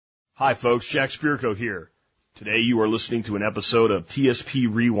Hi folks, Jack Spirko here. Today you are listening to an episode of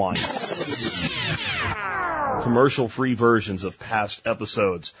TSP Rewind. Commercial-free versions of past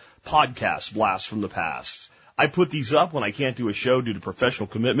episodes, podcast blasts from the past. I put these up when I can't do a show due to professional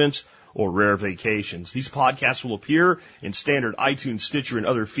commitments or rare vacations. These podcasts will appear in standard iTunes, Stitcher, and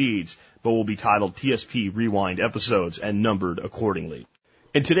other feeds, but will be titled TSP Rewind episodes and numbered accordingly.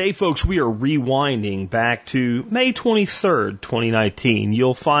 And today, folks, we are rewinding back to May 23rd, 2019.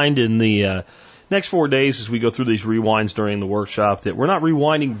 You'll find in the next 4 days as we go through these rewinds during the workshop that we're not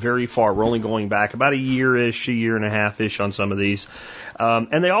rewinding very far. We're only going back about a year-ish, a year and a half-ish on some of these.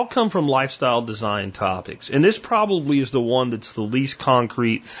 And they all come from lifestyle design topics. And this probably is the one that's the least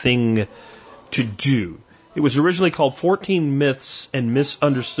concrete thing to do. It was originally called 14 Myths and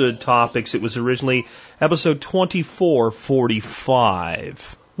Misunderstood Topics. It was originally episode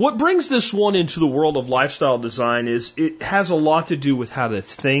 2445. What brings this one into the world of lifestyle design is it has a lot to do with how to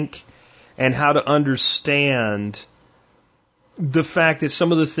think and how to understand the fact that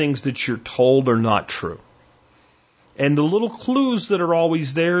some of the things that you're told are not true. And the little clues that are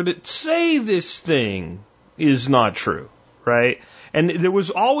always there that say this thing is not true, right? And there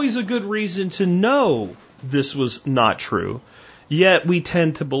was always a good reason to know this was not true, yet we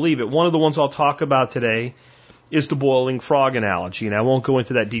tend to believe it. One of the ones I'll talk about today is the boiling frog analogy, and I won't go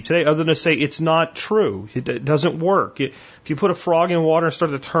into that deep today other than to say it's not true. It doesn't work. If you put a frog in water and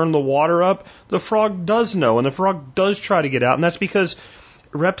start to turn the water up, the frog does know, and the frog does try to get out, and that's because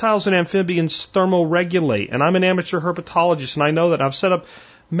reptiles and amphibians thermoregulate, and I'm an amateur herpetologist, and I know that. I've set up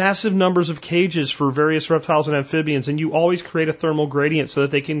massive numbers of cages for various reptiles and amphibians, and you always create a thermal gradient so that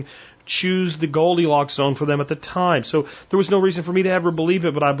they can choose the Goldilocks zone for them at the time. So there was no reason for me to ever believe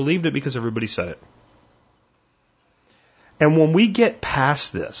it, but I believed it because everybody said it. And when we get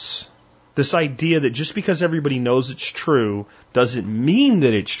past this idea that just because everybody knows it's true doesn't mean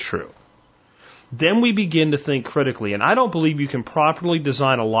that it's true, then we begin to think critically. And I don't believe you can properly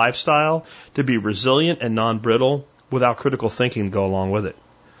design a lifestyle to be resilient and non-brittle without critical thinking to go along with it.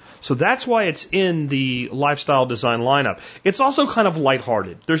 So that's why it's in the lifestyle design lineup. It's also kind of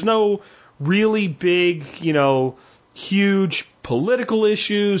lighthearted. There's no really big, huge political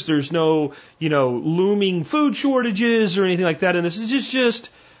issues. There's no, looming food shortages or anything like that. And this is just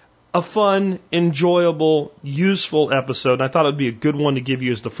a fun, enjoyable, useful episode. And I thought it would be a good one to give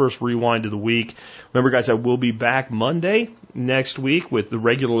you as the first rewind of the week. Remember, guys, I will be back Monday next week with the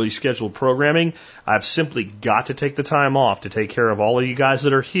regularly scheduled programming. I've simply got to take the time off to take care of all of you guys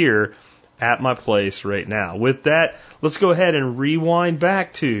that are here at my place right now. With that, let's go ahead and rewind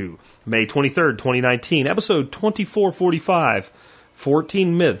back to May 23rd, 2019, episode 2445,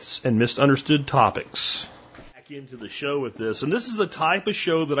 14 Myths and Misunderstood Topics. Back into the show with this, and this is the type of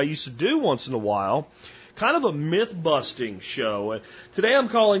show that I used to do once in a while, kind of a myth-busting show. Today I'm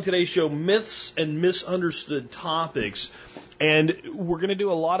calling today's show Myths and Misunderstood Topics, and we're going to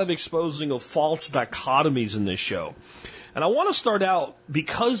do a lot of exposing of false dichotomies in this show. And I want to start out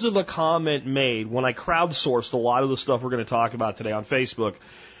because of a comment made when I crowdsourced a lot of the stuff we're going to talk about today on Facebook,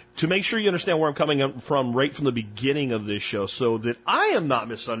 to make sure you understand where I'm coming from right from the beginning of this show so that I am not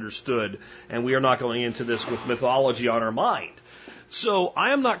misunderstood and we are not going into this with mythology on our mind. So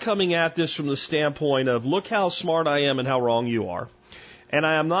I am not coming at this from the standpoint of look how smart I am and how wrong you are. And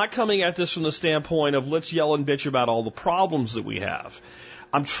I am not coming at this from the standpoint of let's yell and bitch about all the problems that we have.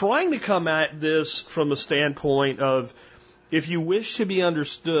 I'm trying to come at this from the standpoint of if you wish to be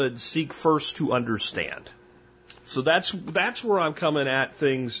understood, seek first to understand. So that's where I'm coming at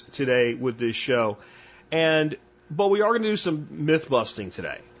things today with this show. But we are going to do some myth busting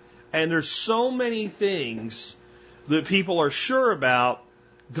today. And there's so many things that people are sure about,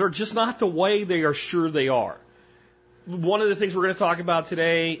 they're just not the way they are sure they are. One of the things we're going to talk about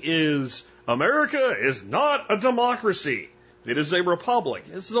today is America is not a democracy. It is a republic.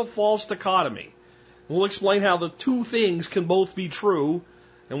 This is a false dichotomy. We'll explain how the two things can both be true,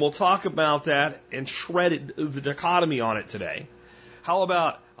 and we'll talk about that and shred the dichotomy on it today. How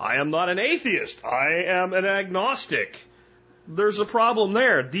about, I am not an atheist, I am an agnostic. There's a problem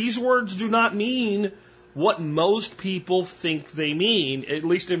there. These words do not mean what most people think they mean, at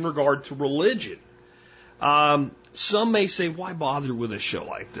least in regard to religion. Some may say, why bother with a show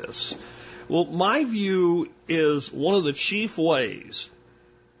like this? Well, my view is one of the chief ways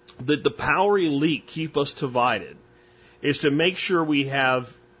that the power elite keep us divided is to make sure we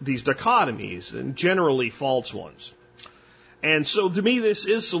have these dichotomies, and generally false ones. And so to me, this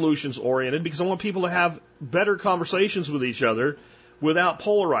is solutions oriented because I want people to have better conversations with each other without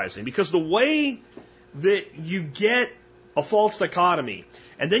polarizing. Because the way that you get a false dichotomy.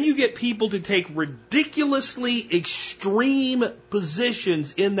 And then you get people to take ridiculously extreme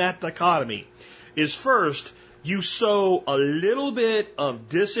positions in that dichotomy. Is first, you sow a little bit of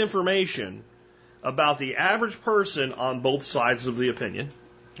disinformation about the average person on both sides of the opinion.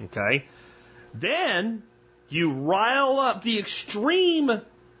 Okay? Then you rile up the extreme,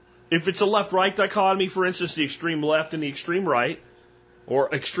 if it's a left-right dichotomy, for instance, the extreme left and the extreme right,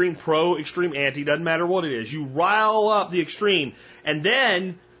 or extreme pro, extreme anti, doesn't matter what it is. You rile up the extreme, and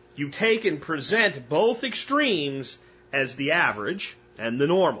then you take and present both extremes as the average and the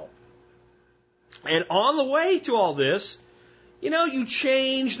normal. And on the way to all this, you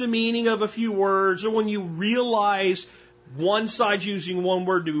change the meaning of a few words, or when you realize one side's using one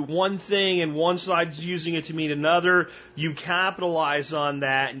word to do one thing and one side's using it to mean another, you capitalize on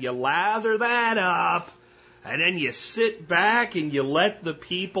that and you lather that up, and then you sit back and you let the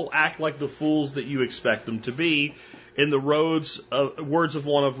people act like the fools that you expect them to be. In the words of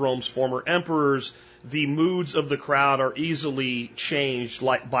one of Rome's former emperors, the moods of the crowd are easily changed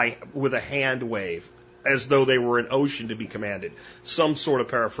with a hand wave, as though they were an ocean to be commanded. Some sort of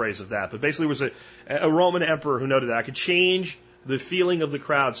paraphrase of that. But basically, it was a Roman emperor who noted that I could change the feeling of the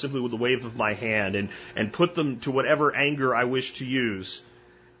crowd simply with the wave of my hand and put them to whatever anger I wish to use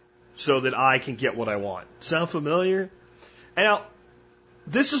so that I can get what I want. Sound familiar? And now,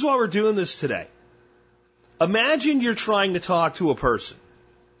 this is why we're doing this today. Imagine you're trying to talk to a person,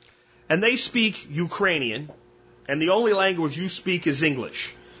 and they speak Ukrainian, and the only language you speak is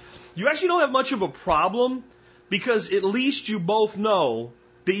English. You actually don't have much of a problem, because at least you both know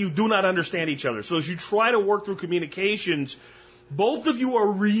that you do not understand each other. So as you try to work through communications, both of you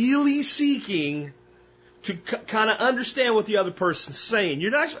are really seeking to kind of understand what the other person's saying.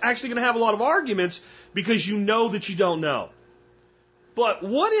 You're not actually going to have a lot of arguments because you know that you don't know. But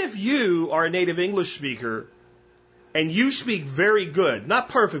what if you are a native English speaker and you speak very good, not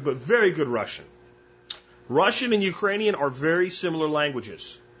perfect, but very good Russian? Russian and Ukrainian are very similar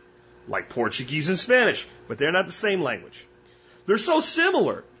languages, like Portuguese and Spanish, but they're not the same language. They're so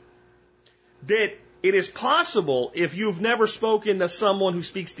similar that it is possible, if you've never spoken to someone who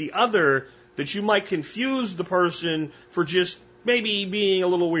speaks the other, that you might confuse the person for just maybe being a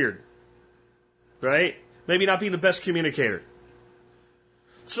little weird, right? Maybe not being the best communicator.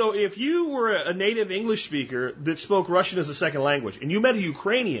 So if you were a native English speaker that spoke Russian as a second language, and you met a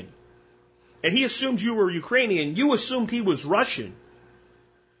Ukrainian, and he assumed you were Ukrainian, you assumed he was Russian,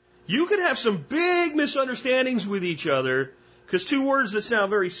 you could have some big misunderstandings with each other, because two words that sound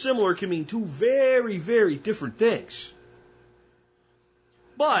very similar can mean two very, very different things.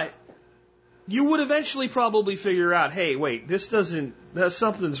 But you would eventually probably figure out, hey, wait,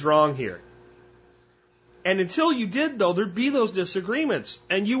 something's wrong here. And until you did, though, there'd be those disagreements.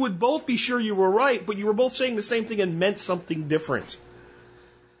 And you would both be sure you were right, but you were both saying the same thing and meant something different.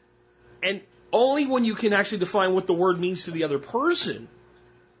 And only when you can actually define what the word means to the other person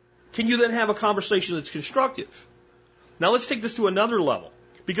can you then have a conversation that's constructive. Now let's take this to another level.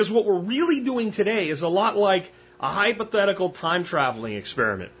 Because what we're really doing today is a lot like a hypothetical time traveling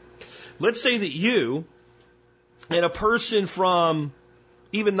experiment. Let's say that you and a person from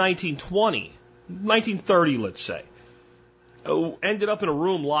even 1920, 1930, let's say, ended up in a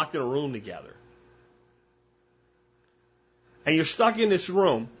room, locked in a room together. And you're stuck in this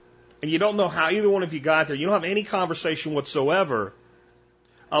room, and you don't know how either one of you got there. You don't have any conversation whatsoever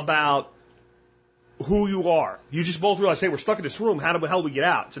about who you are. You just both realize, hey, we're stuck in this room. How the hell do we get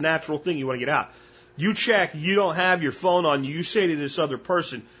out? It's a natural thing. You want to get out. You check. You don't have your phone on you. You say to this other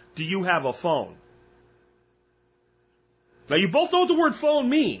person, do you have a phone? Now, you both know what the word phone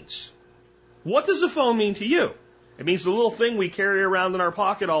means. What does a phone mean to you? It means the little thing we carry around in our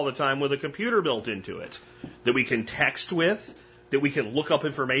pocket all the time with a computer built into it, that we can text with, that we can look up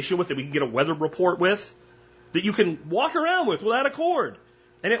information with, that we can get a weather report with, that you can walk around with without a cord.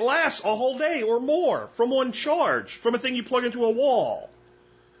 And it lasts a whole day or more from one charge, from a thing you plug into a wall.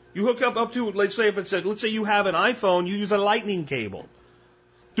 You hook up to, let's say you have an iPhone, you use a lightning cable.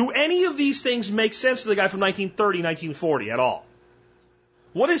 Do any of these things make sense to the guy from 1930, 1940 at all?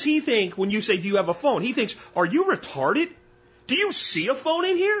 What does he think when you say, do you have a phone? He thinks, are you retarded? Do you see a phone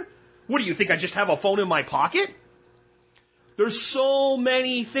in here? What do you think, I just have a phone in my pocket? There's so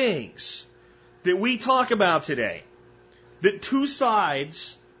many things that we talk about today that two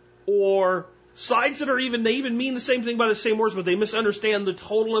sides, or sides that they even mean the same thing by the same words, but they misunderstand the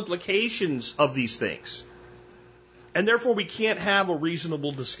total implications of these things. And therefore we can't have a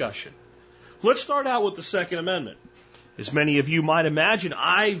reasonable discussion. Let's start out with the Second Amendment. As many of you might imagine,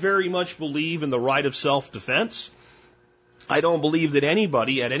 I very much believe in the right of self-defense. I don't believe that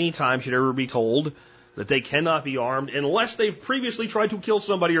anybody at any time should ever be told that they cannot be armed unless they've previously tried to kill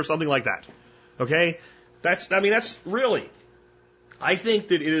somebody or something like that. Okay? That's really, I think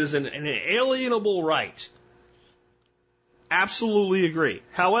that it is an inalienable right. Absolutely agree.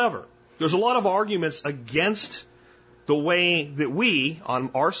 However, there's a lot of arguments against the way that we,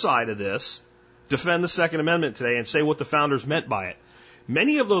 on our side of this, defend the Second Amendment today and say what the founders meant by it.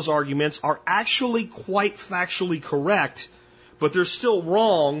 Many of those arguments are actually quite factually correct, but they're still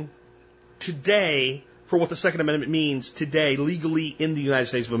wrong today for what the Second Amendment means today legally in the United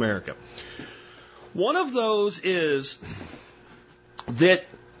States of America. One of those is that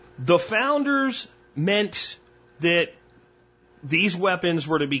the founders meant that these weapons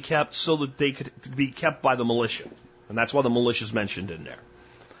were to be kept so that they could be kept by the militia. And that's why the militia is mentioned in there.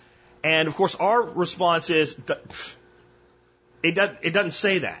 And of course, our response is it doesn't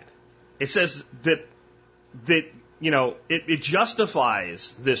say that. It says that it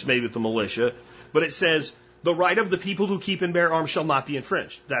justifies this maybe with the militia, but it says the right of the people who keep and bear arms shall not be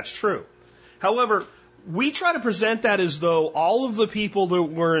infringed. That's true. However, we try to present that as though all of the people that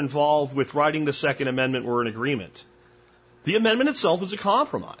were involved with writing the Second Amendment were in agreement. The amendment itself is a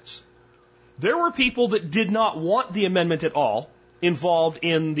compromise. There were people that did not want the amendment at all involved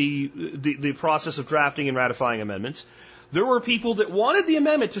in the process of drafting and ratifying amendments. There were people that wanted the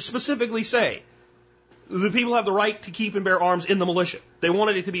amendment to specifically say the people have the right to keep and bear arms in the militia. They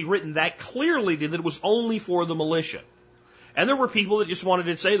wanted it to be written that clearly that it was only for the militia. And there were people that just wanted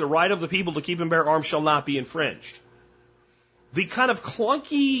it to say the right of the people to keep and bear arms shall not be infringed. The kind of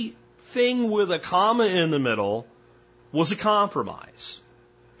clunky thing with a comma in the middle was a compromise.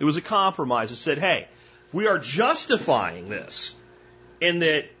 It was a compromise that said, hey, we are justifying this in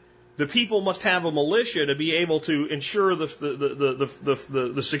that the people must have a militia to be able to ensure the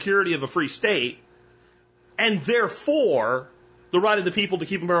security of a free state, and therefore the right of the people to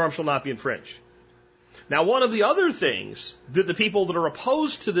keep and bear arms shall not be infringed. Now, one of the other things that the people that are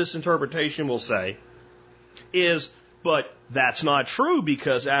opposed to this interpretation will say is, but that's not true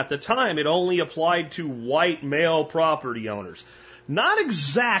because at the time it only applied to white male property owners. Not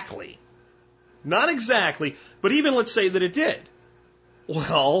exactly, but even let's say that it did.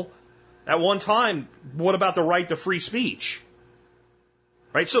 Well, at one time, what about the right to free speech?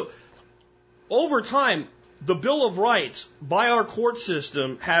 Right? So, over time, the Bill of Rights by our court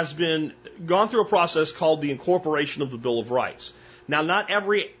system has been gone through a process called the incorporation of the Bill of Rights. Now, not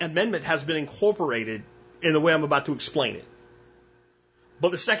every amendment has been incorporated in the way I'm about to explain it.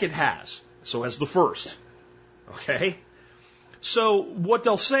 But the second has. So has the first. Okay? So what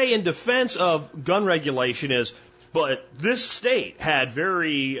they'll say in defense of gun regulation is, but this state had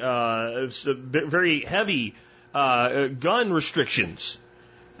very heavy gun restrictions.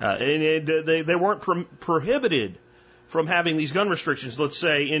 And they weren't prohibited from having these gun restrictions, let's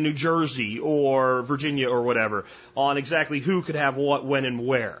say in New Jersey or Virginia or whatever, on exactly who could have what, when, and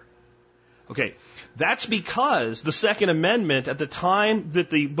where. Okay, that's because the Second Amendment, at the time that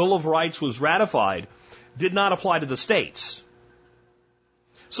the Bill of Rights was ratified, did not apply to the states.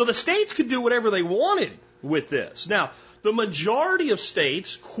 So the states could do whatever they wanted with this. Now, the majority of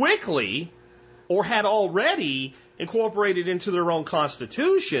states quickly, or had already, incorporated into their own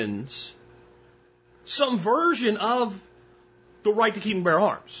constitutions some version of the right to keep and bear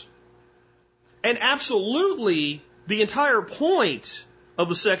arms. And absolutely, the entire point of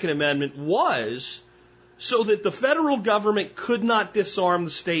the Second Amendment was so that the federal government could not disarm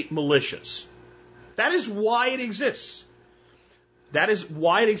the state militias. That is why it exists. That is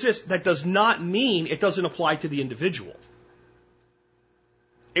why it exists. That does not mean it doesn't apply to the individual.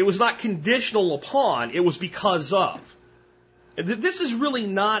 It was not conditional upon, it was because of. This is really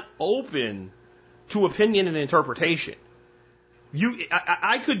not open to opinion and interpretation.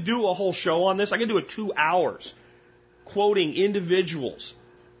 I could do a whole show on this. I could do it 2 hours quoting individuals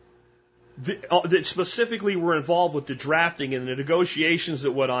that specifically were involved with the drafting and the negotiations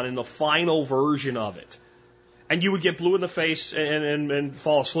that went on in the final version of it. And you would get blue in the face and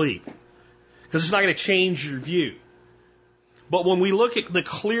fall asleep. Because it's not going to change your view. But when we look at the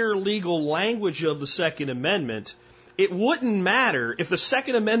clear legal language of the Second Amendment, it wouldn't matter if the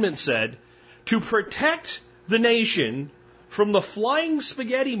Second Amendment said, to protect the nation from the flying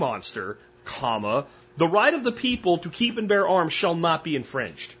spaghetti monster, comma, the right of the people to keep and bear arms shall not be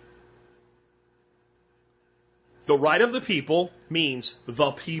infringed. The right of the people means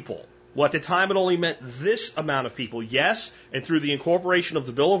the people. Well, at the time it only meant this amount of people, yes, and through the incorporation of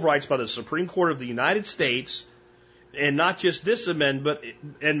the Bill of Rights by the Supreme Court of the United States, and not just this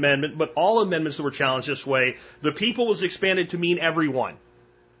amendment, but all amendments that were challenged this way, the people was expanded to mean everyone.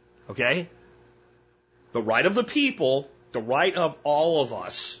 Okay? The right of the people, the right of all of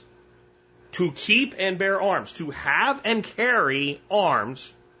us, to keep and bear arms, to have and carry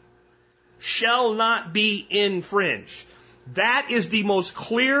arms, shall not be infringed. That is the most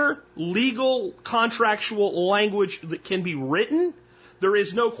clear legal contractual language that can be written. There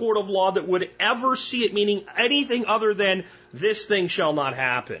is no court of law that would ever see it meaning anything other than this thing shall not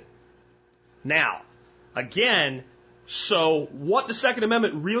happen. Now, again, so what the Second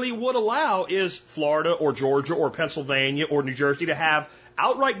Amendment really would allow is Florida or Georgia or Pennsylvania or New Jersey to have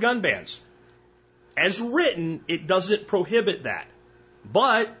outright gun bans. As written, it doesn't prohibit that.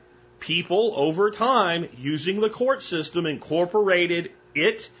 But people over time, using the court system, incorporated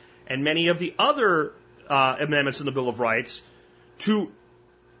it and many of the other amendments in the Bill of Rights to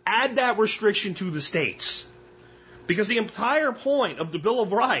add that restriction to the states. Because the entire point of the Bill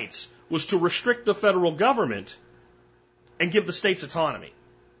of Rights was to restrict the federal government and give the states autonomy.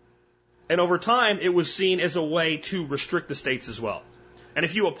 And over time, it was seen as a way to restrict the states as well. And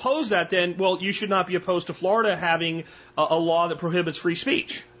if you oppose that, then, well, you should not be opposed to Florida having a law that prohibits free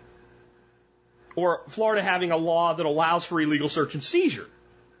speech. Or Florida having a law that allows for illegal search and seizure.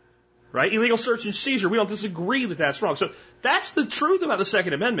 Right? Illegal search and seizure, we don't disagree that that's wrong. So that's the truth about the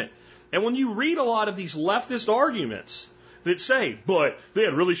Second Amendment. And when you read a lot of these leftist arguments that say, but they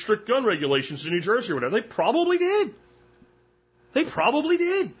had really strict gun regulations in New Jersey or whatever, they probably did. They probably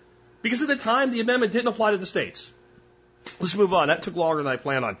did. Because at the time, the amendment didn't apply to the states. Let's move on. That took longer than I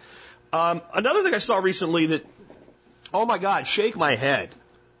planned on. Another thing I saw recently that, oh my God, shake my head.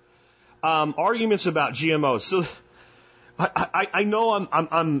 Arguments about GMOs. So I know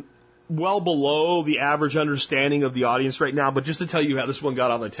I'm well below the average understanding of the audience right now, but just to tell you how this one got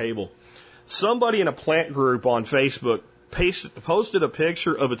on the table. Somebody in a plant group on Facebook posted a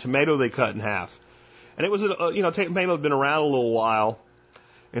picture of a tomato they cut in half. And it was, tomato had been around a little while,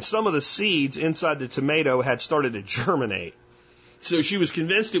 and some of the seeds inside the tomato had started to germinate. So she was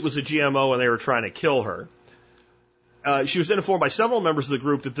convinced it was a GMO and they were trying to kill her. She was then informed by several members of the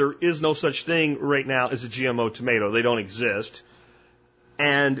group that there is no such thing right now as a GMO tomato. They don't exist.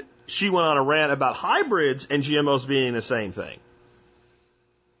 And she went on a rant about hybrids and GMOs being the same thing.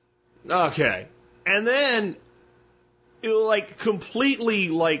 Okay. And then, completely,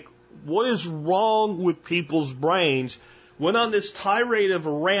 what is wrong with people's brains, went on this tirade of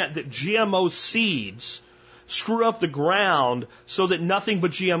a rant that GMO seeds screw up the ground so that nothing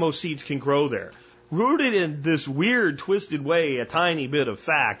but GMO seeds can grow there. Rooted in this weird, twisted way, a tiny bit of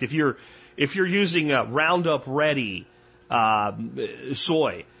fact. If you're using a Roundup Ready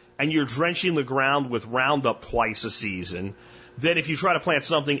soy and you're drenching the ground with Roundup twice a season, then if you try to plant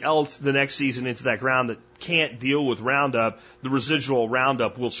something else the next season into that ground that can't deal with Roundup, the residual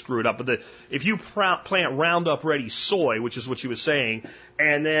Roundup will screw it up. But if you plant Roundup Ready soy, which is what she was saying,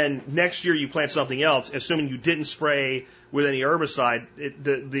 and then next year you plant something else, assuming you didn't spray with any herbicide,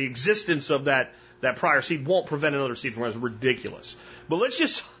 the existence of that prior seed won't prevent another seed from growing. It's ridiculous. But let's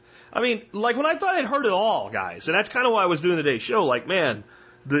just, when I thought I'd heard it all, guys, and that's kind of why I was doing today's show, man,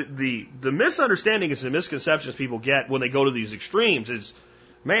 the misunderstandings and misconceptions people get when they go to these extremes is,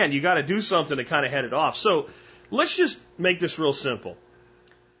 man, you got to do something to kind of head it off. So let's just make this real simple.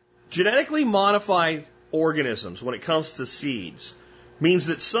 Genetically modified organisms, when it comes to seeds, means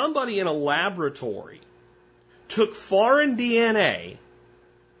that somebody in a laboratory took foreign DNA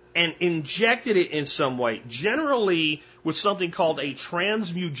and injected it in some way, generally with something called a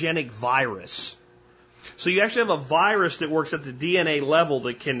transmugenic virus. So you actually have a virus that works at the DNA level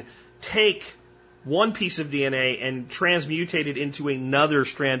that can take one piece of DNA and transmutate it into another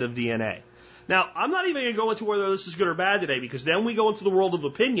strand of DNA. Now, I'm not even going to go into whether this is good or bad today, because then we go into the world of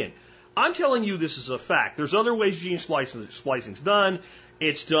opinion. I'm telling you this is a fact. There's other ways gene splicing is done.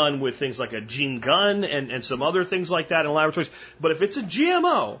 It's done with things like a gene gun and some other things like that in laboratories. But if it's a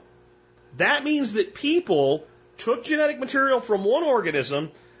GMO, that means that people took genetic material from one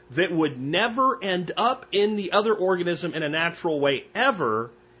organism that would never end up in the other organism in a natural way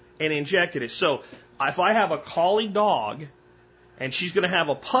ever and injected it. So if I have a collie dog and she's going to have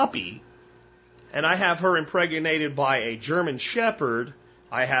a puppy and I have her impregnated by a German Shepherd,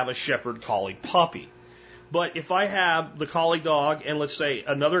 I have a Shepherd Collie puppy. But if I have the collie dog and let's say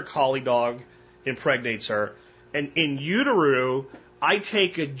another collie dog impregnates her, and in utero I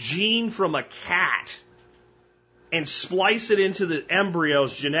take a gene from a cat and splice it into the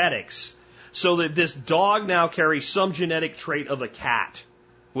embryo's genetics so that this dog now carries some genetic trait of a cat,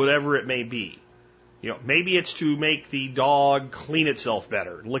 whatever it may be. Maybe it's to make the dog clean itself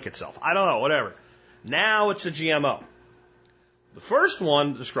better and lick itself. I don't know, whatever. Now it's a GMO. The first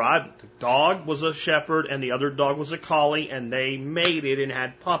one described, the dog was a shepherd and the other dog was a collie, and they mated and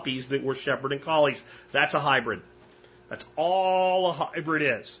had puppies that were shepherd and collies. That's a hybrid. That's all a hybrid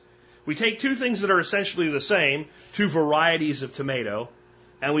is. We take two things that are essentially the same, two varieties of tomato,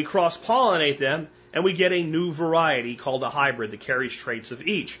 and we cross-pollinate them, and we get a new variety called a hybrid that carries traits of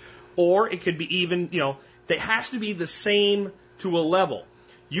each. Or it could be even, it has to be the same to a level.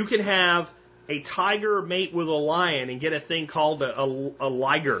 You can have a tiger mate with a lion and get a thing called a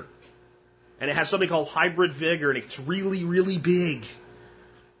liger. And it has something called hybrid vigor, and it's really, really big.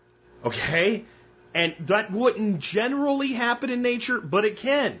 Okay? And that wouldn't generally happen in nature, but it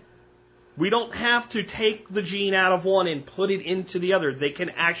can. We don't have to take the gene out of one and put it into the other. They can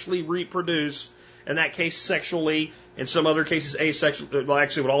actually reproduce, in that case sexually, in some other cases asexual. Well,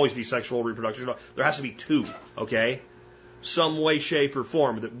 actually it would always be sexual reproduction. There has to be two, okay? Some way, shape, or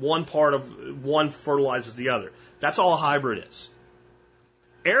form, that one part of one fertilizes the other. That's all a hybrid is.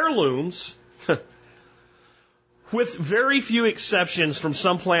 Heirlooms, with very few exceptions from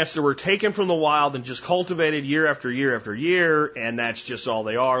some plants that were taken from the wild and just cultivated year after year after year, and that's just all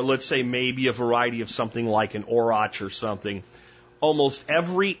they are. Let's say maybe a variety of something like an orach or something. Almost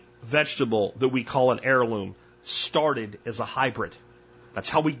every vegetable that we call an heirloom started as a hybrid. That's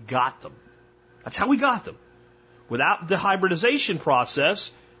how we got them. That's how we got them. Without the hybridization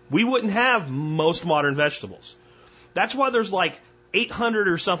process, we wouldn't have most modern vegetables. That's why there's like 800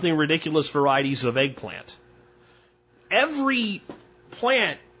 or something ridiculous varieties of eggplant. Every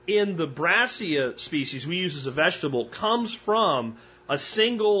plant in the Brassica species we use as a vegetable comes from a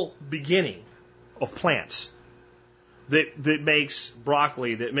single beginning of plants that makes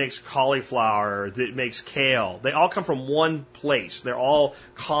broccoli, that makes cauliflower, that makes kale. They all come from one place. They're all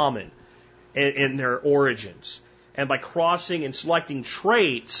common in their origins. And by crossing and selecting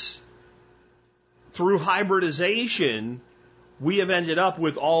traits through hybridization, we have ended up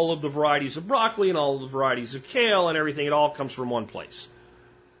with all of the varieties of broccoli and all of the varieties of kale and everything. It all comes from one place.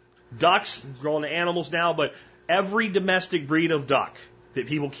 Ducks, growing animals now, but every domestic breed of duck that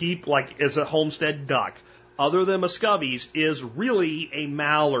people keep like as a homestead duck, other than Muscovies, is really a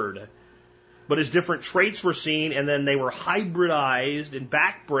mallard. But as different traits were seen and then they were hybridized and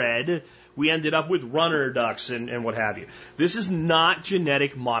backbred, we ended up with runner ducks and what have you. This is not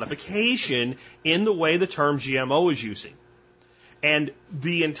genetic modification in the way the term GMO is using. And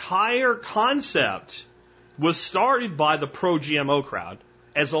the entire concept was started by the pro-GMO crowd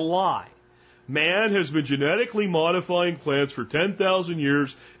as a lie. Man has been genetically modifying plants for 10,000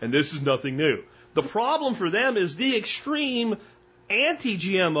 years, and this is nothing new. The problem for them is the extreme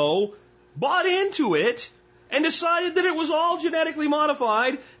anti-GMO bought into it and decided that it was all genetically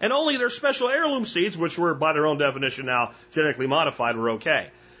modified, and only their special heirloom seeds, which were by their own definition now genetically modified, were okay.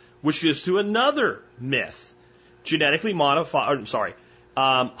 Which is to another myth. Genetically modified,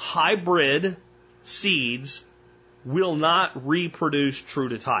 hybrid seeds will not reproduce true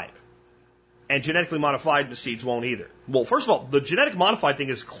to type. And genetically modified seeds won't either. Well, first of all, the genetic modified thing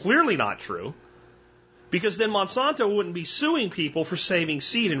is clearly not true, because then Monsanto wouldn't be suing people for saving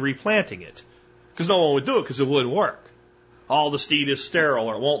seed and replanting it. Because no one would do it because it wouldn't work. All the seed is sterile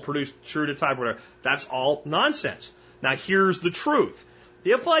or it won't produce true to type or whatever. That's all nonsense. Now here's the truth.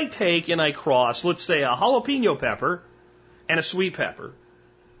 If I take and I cross, let's say, a jalapeno pepper and a sweet pepper,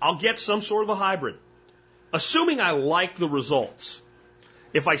 I'll get some sort of a hybrid. Assuming I like the results.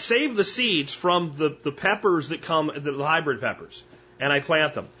 If I save the seeds from the peppers that come, the hybrid peppers, and I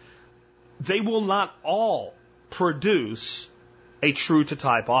plant them, they will not all produce a true to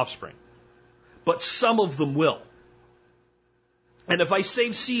type offspring. But some of them will. And if I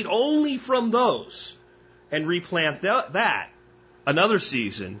save seed only from those and replant that another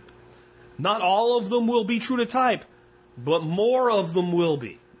season, not all of them will be true to type, but more of them will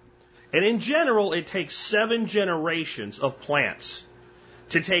be. And in general, it takes 7 generations of plants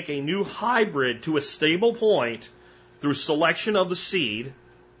to take a new hybrid to a stable point through selection of the seed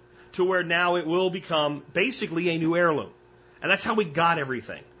to where now it will become basically a new heirloom. And that's how we got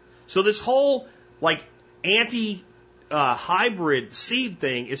everything. So this whole anti-hybrid seed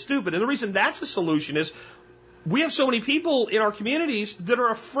thing is stupid. And the reason that's a solution is we have so many people in our communities that are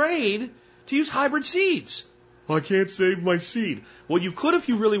afraid to use hybrid seeds. I can't save my seed. Well, you could if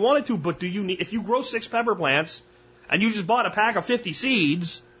you really wanted to, but if you grow 6 pepper plants and you just bought a pack of 50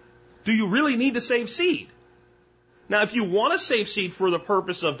 seeds, do you really need to save seed? Now, if you want to save seed for the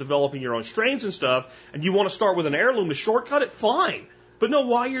purpose of developing your own strains and stuff, and you want to start with an heirloom to shortcut it, fine. But know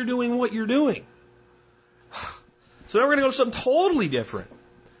why you're doing what you're doing. So now we're going to go to something totally different.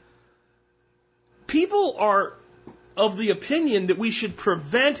 People are of the opinion that we should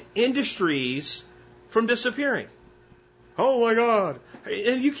prevent industries from disappearing. Oh my God.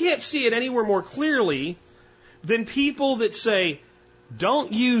 And you can't see it anywhere more clearly than people that say,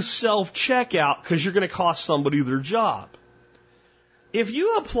 don't use self-checkout because you're going to cost somebody their job. If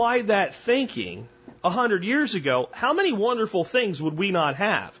you applied that thinking 100 years ago, how many wonderful things would we not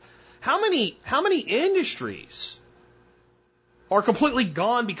have? How many industries are completely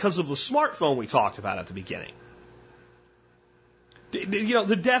gone because of the smartphone we talked about at the beginning?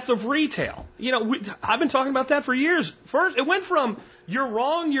 The death of retail. I've been talking about that for years. First, it went from you're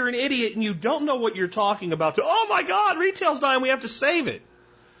wrong, you're an idiot, and you don't know what you're talking about to, oh my God, retail's dying, we have to save it.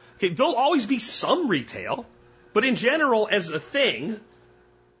 Okay, there'll always be some retail, but in general, as a thing,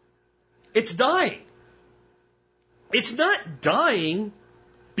 it's dying. It's not dying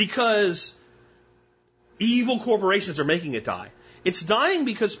because evil corporations are making it die. It's dying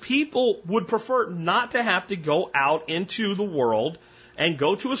because people would prefer not to have to go out into the world and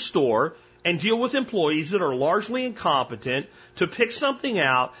go to a store and deal with employees that are largely incompetent to pick something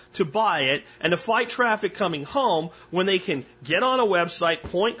out, to buy it, and to fight traffic coming home when they can get on a website,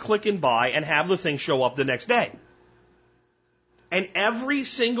 point, click, and buy, and have the thing show up the next day. And every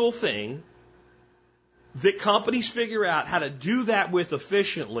single thing that companies figure out how to do that with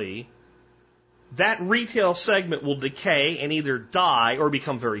efficiently, that retail segment will decay and either die or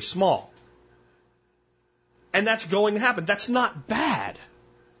become very small. And that's going to happen. That's not bad.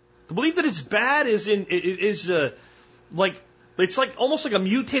 To believe that it's bad is almost like a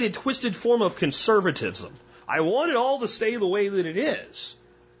mutated, twisted form of conservatism. I want it all to stay the way that it is.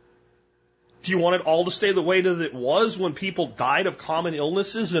 Do you want it all to stay the way that it was when people died of common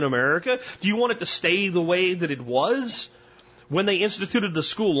illnesses in America? Do you want it to stay the way that it was when they instituted the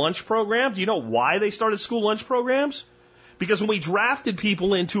school lunch program? Do you know why they started school lunch programs? Because when we drafted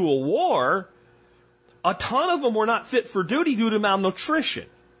people into a war, a ton of them were not fit for duty due to malnutrition.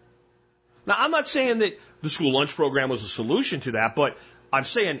 Now, I'm not saying that the school lunch program was a solution to that, but I'm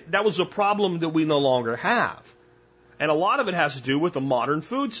saying that was a problem that we no longer have. And a lot of it has to do with the modern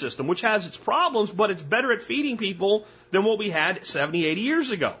food system, which has its problems, but it's better at feeding people than what we had 70, 80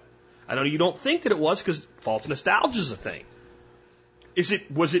 years ago. I know you don't think that it was because false nostalgia is a thing.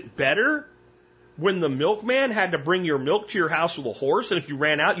 Was it better when the milkman had to bring your milk to your house with a horse, and if you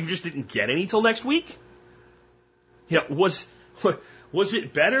ran out, you just didn't get any till next week? Was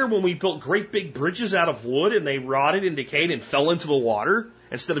it better when we built great big bridges out of wood and they rotted and decayed and fell into the water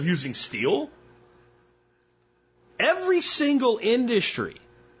instead of using steel? Every single industry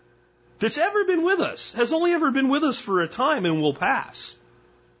that's ever been with us has only ever been with us for a time and will pass.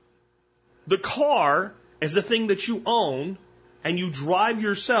 The car, as a thing that you own and you drive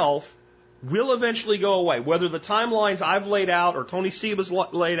yourself, will eventually go away. Whether the timelines I've laid out or Tony Seba's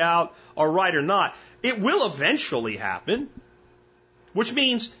laid out are right or not, it will eventually happen. Which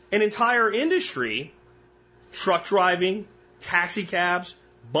means an entire industry, truck driving, taxi cabs,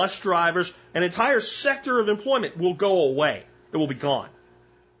 bus drivers, an entire sector of employment will go away. It will be gone.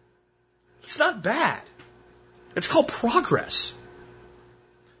 It's not bad. It's called progress.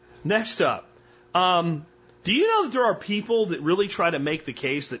 Next up, do you know that there are people that really try to make the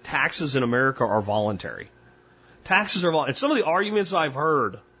case that taxes in America are voluntary? Taxes are voluntary. And some of the arguments I've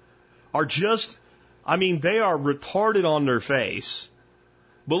heard are just, they are retarded on their face.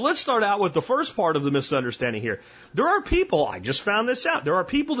 But let's start out with the first part of the misunderstanding here. There are people, I just found this out, there are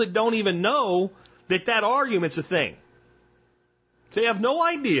people that don't even know that argument's a thing. They have no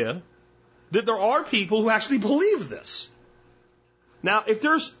idea that there are people who actually believe this. Now, if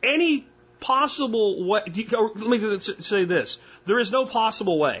there's any possible way, let me say this, there is no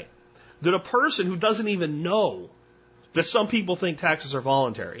possible way that a person who doesn't even know that some people think taxes are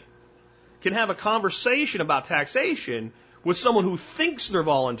voluntary can have a conversation about taxation with someone who thinks they're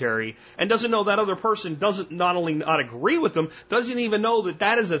voluntary and doesn't know that other person doesn't not only not agree with them, doesn't even know that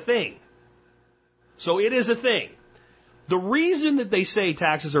that is a thing. So it is a thing. The reason that they say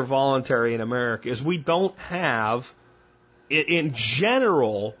taxes are voluntary in America is we don't have, in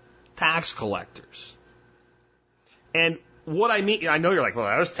general, tax collectors. And what I mean, I know you're like, well,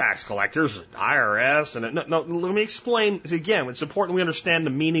 there's tax collectors, IRS, and no, let me explain again. It's important we understand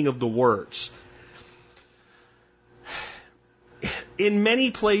the meaning of the words. In many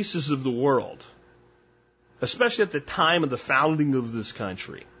places of the world, especially at the time of the founding of this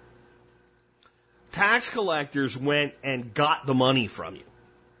country, tax collectors went and got the money from you.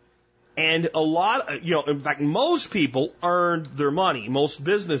 And a lot, in fact, most people earned their money. Most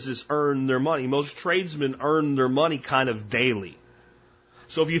businesses earn their money. Most tradesmen earn their money kind of daily.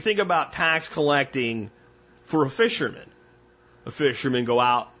 So if you think about tax collecting for a fisherman go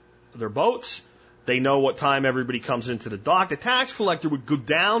out their boats. They know what time everybody comes into the dock. The tax collector would go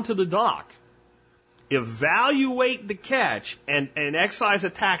down to the dock, evaluate the catch, and excise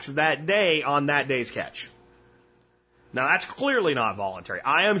a tax that day on that day's catch. Now, that's clearly not voluntary.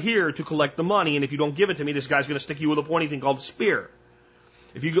 I am here to collect the money, and if you don't give it to me, this guy's going to stick you with a pointy thing called a spear.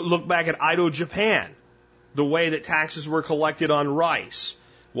 If you look back at Edo, Japan, the way that taxes were collected on rice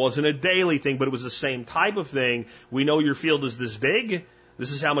wasn't a daily thing, but it was the same type of thing. We know your field is this big.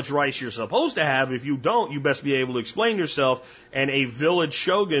 This is how much rice you're supposed to have. If you don't, you best be able to explain yourself. And a village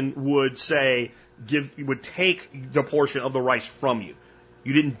shogun would say, would take the portion of the rice from you.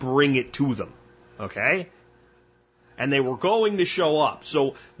 You didn't bring it to them. Okay? And they were going to show up.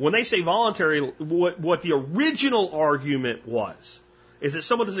 So when they say voluntary, what the original argument was is that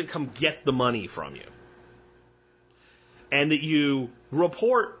someone doesn't come get the money from you. And that you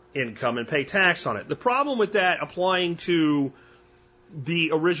report income and pay tax on it. The problem with that applying to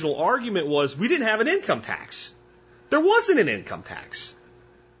the original argument was we didn't have an income tax. There wasn't an income tax.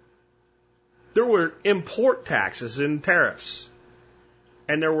 There were import taxes and tariffs.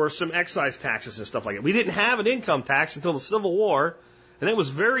 And there were some excise taxes and stuff like that. We didn't have an income tax until the Civil War, and it was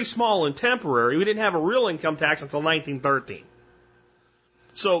very small and temporary. We didn't have a real income tax until 1913.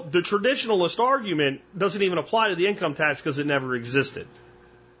 So the traditionalist argument doesn't even apply to the income tax because it never existed.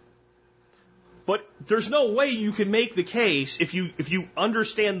 But there's no way you can make the case, if you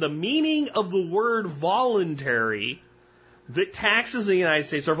understand the meaning of the word voluntary, that taxes in the United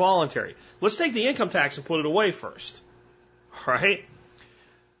States are voluntary. Let's take the income tax and put it away first. All right?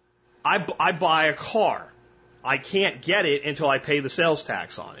 I buy a car. I can't get it until I pay the sales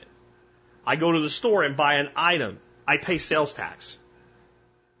tax on it. I go to the store and buy an item. I pay sales tax.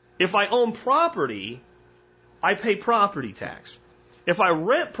 If I own property, I pay property tax. If I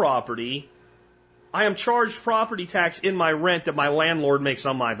rent property, I am charged property tax in my rent that my landlord makes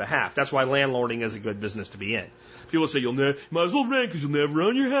on my behalf. That's why landlording is a good business to be in. People say, might as well rent because you'll never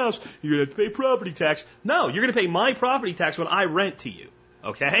own your house. You're going to have to pay property tax. No, you're going to pay my property tax when I rent to you.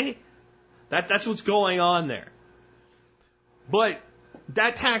 Okay? That's what's going on there. But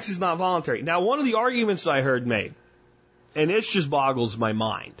that tax is not voluntary. Now, one of the arguments I heard made, and it just boggles my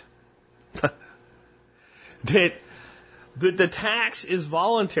mind, that the tax is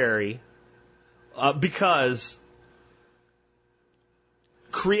voluntary because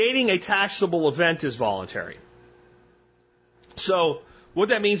creating a taxable event is voluntary. So what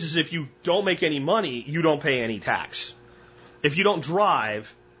that means is if you don't make any money, you don't pay any tax. If you don't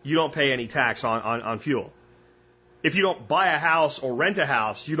drive, you don't pay any tax on fuel. If you don't buy a house or rent a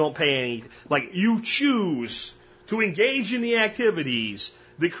house, you don't pay any, you choose to engage in the activities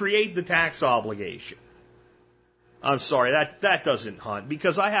that create the tax obligation. I'm sorry, that doesn't hunt,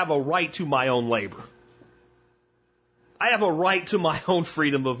 because I have a right to my own labor. I have a right to my own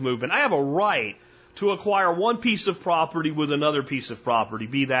freedom of movement. I have a right to acquire one piece of property with another piece of property,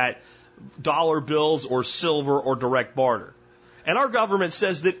 be that dollar bills or silver or direct barter. And our government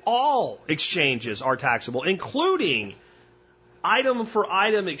says that all exchanges are taxable, including item for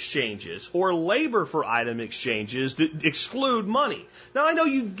item exchanges or labor for item exchanges that exclude money. Now, I know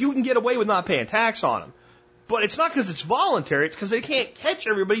you can get away with not paying tax on them, but it's not because it's voluntary. It's because they can't catch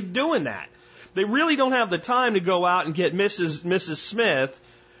everybody doing that. They really don't have the time to go out and get Mrs. Smith,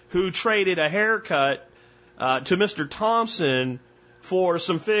 who traded a haircut to Mr. Thompson for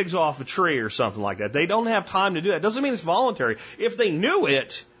some figs off a tree or something like that. They don't have time to do that. Doesn't mean it's voluntary. If they knew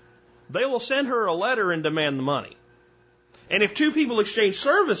it, they will send her a letter and demand the money. And if two people exchange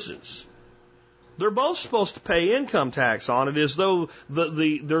services, they're both supposed to pay income tax on it as though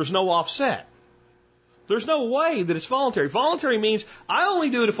there's no offset. There's no way that it's voluntary. Voluntary means I only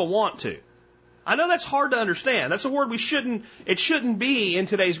do it if I want to. I know that's hard to understand. That's a word it shouldn't be in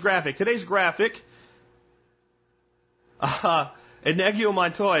today's graphic. Today's graphic, Inigo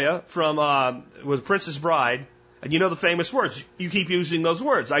Montoya from was Princess Bride, and you know the famous words. You keep using those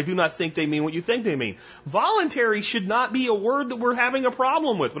words. I do not think they mean what you think they mean. Voluntary should not be a word that we're having a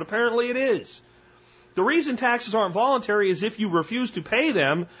problem with, but apparently it is. The reason taxes aren't voluntary is if you refuse to pay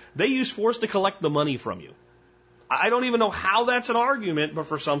them, they use force to collect the money from you. I don't even know how that's an argument, but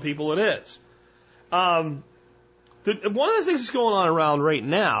for some people it is. One of the things that's going on around right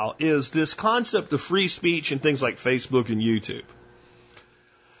now is this concept of free speech and things like Facebook and YouTube.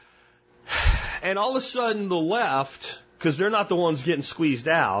 And all of a sudden the left, because they're not the ones getting squeezed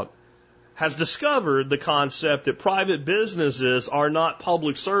out, has discovered the concept that private businesses are not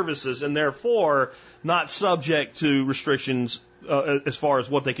public services and therefore not subject to restrictions as far as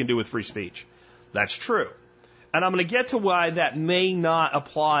what they can do with free speech. That's true. And I'm going to get to why that may not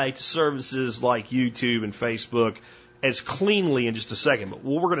apply to services like YouTube and Facebook as cleanly in just a second. But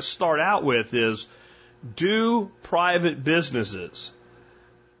what we're going to start out with is, do private businesses,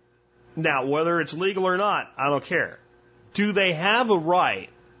 now whether it's legal or not, I don't care, do they have a right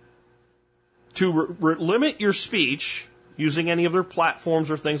to limit your speech using any of their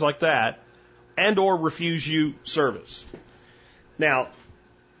platforms or things like that, and or refuse you service? Now,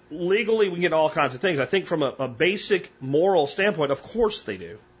 legally we can get all kinds of things. I think from a basic moral standpoint, of course they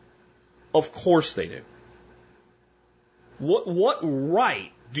do. Of course they do. What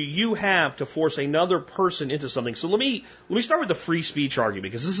right do you have to force another person into something? So let me start with the free speech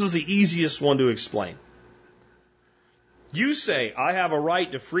argument, because this is the easiest one to explain. You say, I have a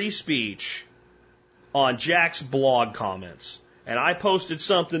right to free speech on Jack's blog comments. And I posted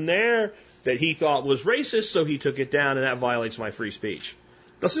something there that he thought was racist, so he took it down, and that violates my free speech.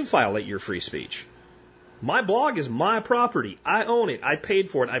 Doesn't violate your free speech. My blog is my property. I own it. I paid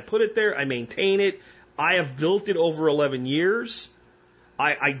for it. I put it there. I maintain it. I have built it over 11 years.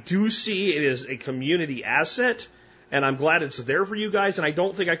 I do see it as a community asset, and I'm glad it's there for you guys, and I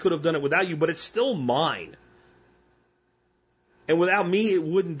don't think I could have done it without you, but it's still mine. And without me, it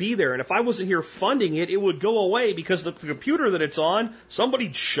wouldn't be there. And if I wasn't here funding it, it would go away because the computer that it's on,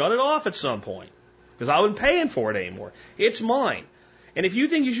 somebody'd shut it off at some point because I wasn't paying for it anymore. It's mine. And if you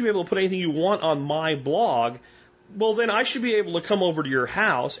think you should be able to put anything you want on my blog, well, then I should be able to come over to your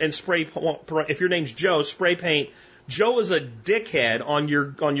house and spray, if your name's Joe, spray paint Joe is a dickhead on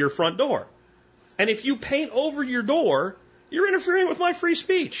your front door. And if you paint over your door, you're interfering with my free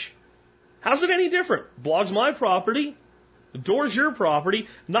speech. How's it any different? Blog's my property. The door's your property.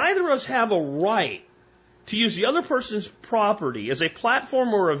 Neither of us have a right to use the other person's property as a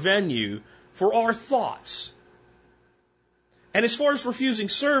platform or a venue for our thoughts. And as far as refusing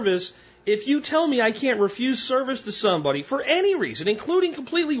service, if you tell me I can't refuse service to somebody for any reason, including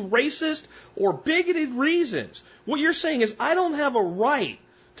completely racist or bigoted reasons, what you're saying is I don't have a right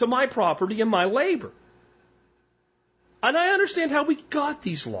to my property and my labor. And I understand how we got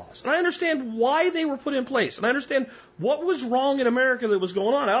these laws. And I understand why they were put in place. And I understand what was wrong in America that was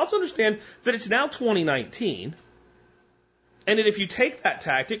going on. I also understand that it's now 2019. And that if you take that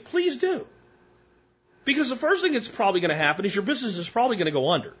tactic, please do. Because the first thing that's probably going to happen is your business is probably going to go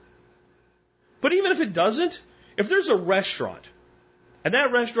under. But even if it doesn't, if there's a restaurant, and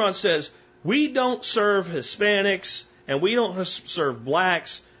that restaurant says, we don't serve Hispanics, and we don't serve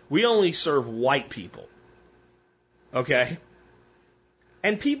blacks, we only serve white people. Okay?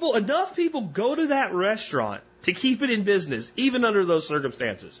 And enough people go to that restaurant to keep it in business, even under those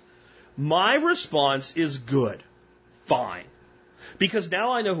circumstances. My response is good. Fine. Because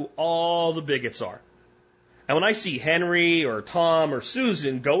now I know who all the bigots are. And when I see Henry or Tom or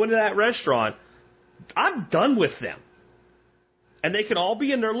Susan go into that restaurant, I'm done with them. And they can all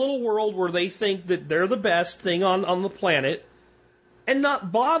be in their little world where they think that they're the best thing on the planet and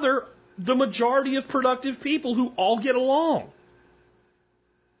not bother the majority of productive people who all get along.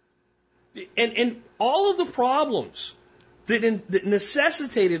 And all of the problems that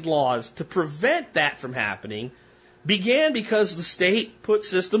necessitated laws to prevent that from happening began because the state put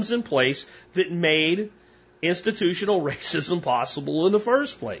systems in place that made institutional racism possible in the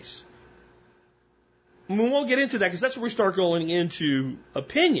first place. We won't get into that because that's where we start going into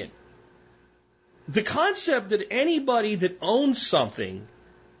opinion. The concept that anybody that owns something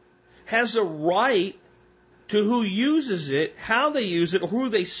has a right to who uses it, how they use it, or who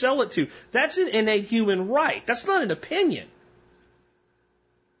they sell it to, that's an innate human right. That's not an opinion.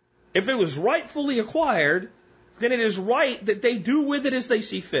 If it was rightfully acquired, then it is right that they do with it as they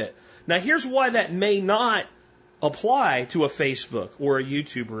see fit. Now, here's why that may not apply to a Facebook or a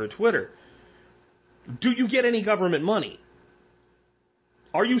YouTube or a Twitter. Do you get any government money?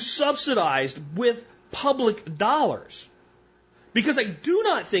 Are you subsidized with public dollars? Because I do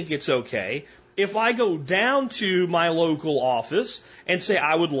not think it's okay if I go down to my local office and say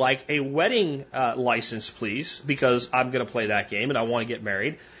I would like a wedding license, please, because I'm going to play that game and I want to get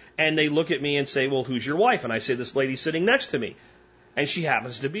married. And they look at me and say, well, who's your wife? And I say, this lady sitting next to me. And she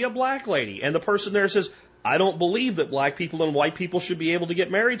happens to be a black lady. And the person there says, I don't believe that black people and white people should be able to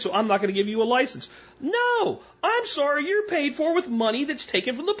get married, so I'm not going to give you a license. No, I'm sorry, you're paid for with money that's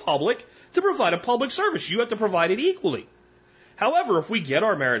taken from the public to provide a public service. You have to provide it equally. However, if we get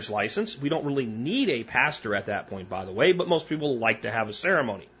our marriage license, we don't really need a pastor at that point, by the way, but most people like to have a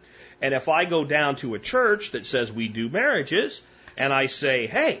ceremony. And if I go down to a church that says we do marriages, and I say,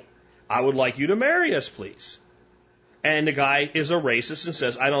 hey, I would like you to marry us, please. And the guy is a racist and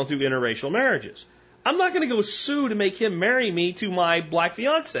says, I don't do interracial marriages. I'm not going to go sue to make him marry me to my black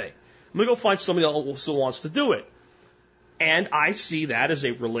fiance. I'm going to go find somebody else who wants to do it. And I see that as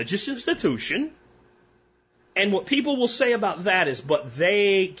a religious institution. And what people will say about that is, but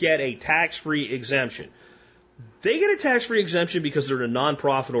they get a tax-free exemption. They get a tax-free exemption because they're a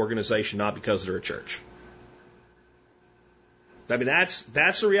nonprofit organization, not because they're a church. I mean, that's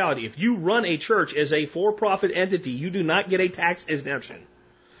the reality. If you run a church as a for-profit entity, you do not get a tax exemption.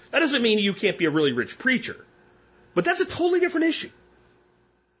 That doesn't mean you can't be a really rich preacher, but that's a totally different issue.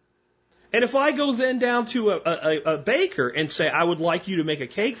 And if I go then down to a baker and say, I would like you to make a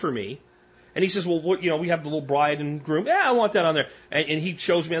cake for me, and he says, well, what, we have the little bride and groom. Yeah, I want that on there. And he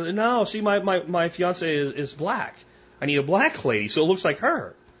shows me, no, see, my fiance is black. I need a black lady, so it looks like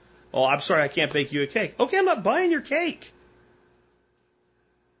her. Oh, I'm sorry, I can't bake you a cake. Okay, I'm not buying your cake.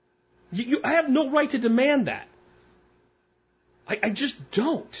 I have no right to demand that. I just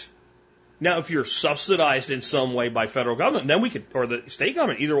don't. Now, if you're subsidized in some way by federal government, then we could, or the state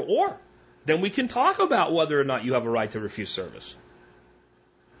government, either or, then we can talk about whether or not you have a right to refuse service.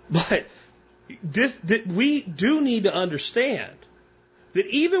 But we do need to understand that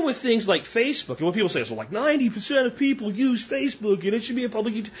even with things like Facebook, and what people say is, well, like 90% of people use Facebook and it should be a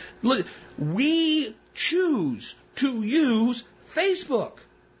public. We choose to use Facebook.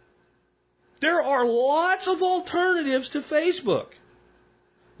 There are lots of alternatives to Facebook.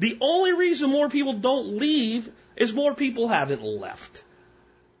 The only reason more people don't leave is more people haven't left.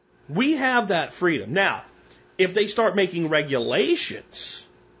 We have that freedom. Now, if they start making regulations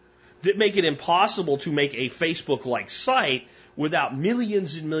that make it impossible to make a Facebook-like site without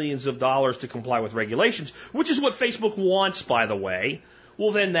millions and millions of dollars to comply with regulations, which is what Facebook wants, by the way,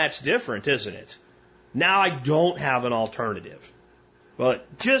 well, then that's different, isn't it? Now I don't have an alternative. But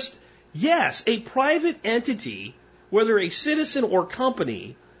yes, a private entity, whether a citizen or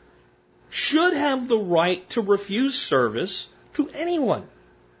company, should have the right to refuse service to anyone,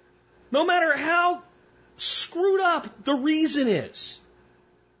 no matter how screwed up the reason is.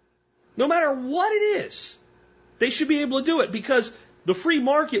 No matter what it is, they should be able to do it because the free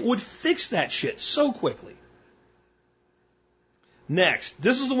market would fix that shit so quickly. Next,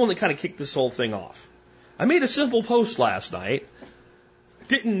 this is the one that kind of kicked this whole thing off. I made a simple post last night.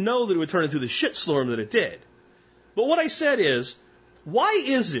 Didn't know that it would turn into the shitstorm that it did. But what I said is, why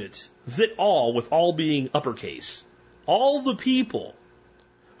is it that with all being uppercase, all the people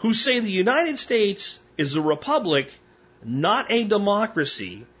who say the United States is a republic, not a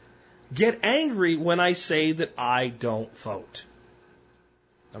democracy, get angry when I say that I don't vote?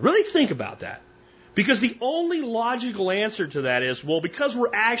 Now really think about that. Because the only logical answer to that is, well, because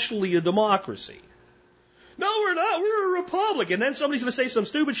we're actually a democracy. No, we're not. We're a republic. And then somebody's going to say some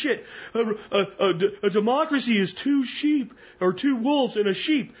stupid shit. A democracy is two sheep or two wolves and a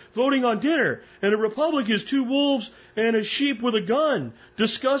sheep voting on dinner. And a republic is two wolves and a sheep with a gun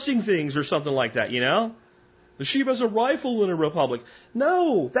discussing things or something like that, The sheep has a rifle in a republic.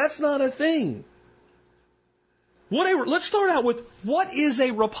 No, that's not a thing. Let's start out with, what is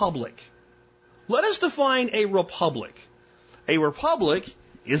a republic? Let us define a republic. A republic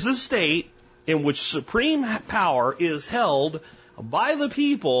is a state in which supreme power is held by the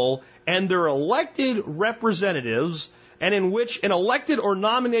people and their elected representatives, and in which an elected or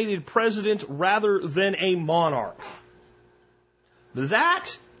nominated president rather than a monarch. That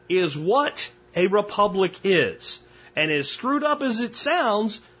is what a republic is. And as screwed up as it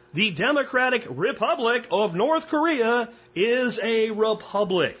sounds, the Democratic Republic of North Korea is a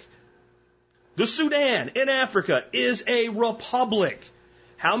republic. The Sudan in Africa is a republic.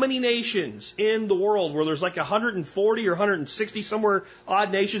 How many nations in the world, where there's like 140 or 160 somewhere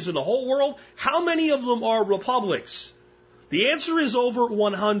odd nations in the whole world, how many of them are republics? The answer is over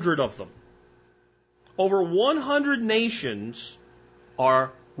 100 of them. Over 100 nations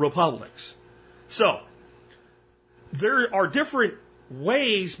are republics. So, there are different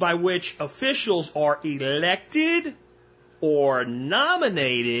ways by which officials are elected or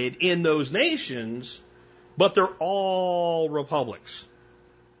nominated in those nations, but they're all republics.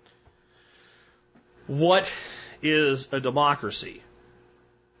 What is a democracy?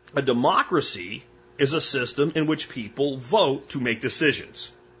 A democracy is a system in which people vote to make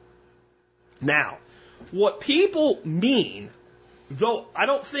decisions. Now, what people mean, though I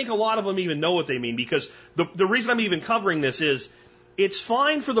don't think a lot of them even know what they mean, because the reason I'm even covering this is, it's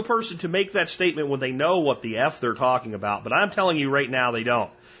fine for the person to make that statement when they know what the F they're talking about, but I'm telling you right now they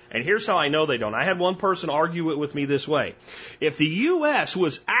don't. And here's how I know they don't. I had one person argue it with me this way. If the U.S.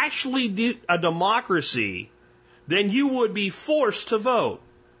 was actually a democracy, then you would be forced to vote.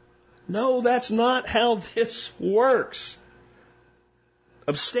 No, that's not how this works.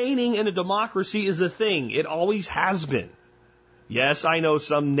 Abstaining in a democracy is a thing. It always has been. Yes, I know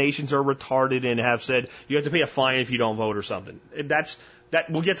some nations are retarded and have said you have to pay a fine if you don't vote or something. That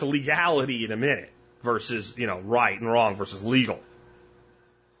we'll get to legality in a minute versus, right and wrong versus legal.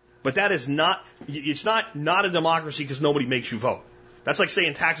 But that is it's not a democracy because nobody makes you vote. That's like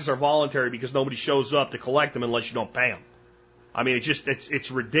saying taxes are voluntary because nobody shows up to collect them unless you don't pay them. I mean,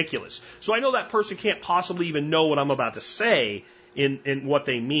 it's ridiculous. So I know that person can't possibly even know what I'm about to say in what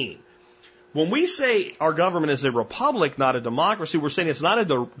they mean. When we say our government is a republic, not a democracy, we're saying it's not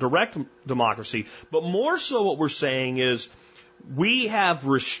a direct democracy, but more so what we're saying is we have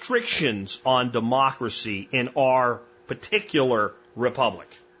restrictions on democracy in our particular republic.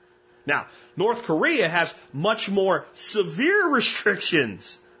 Now, North Korea has much more severe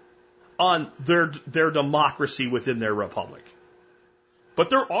restrictions on their democracy within their republic. But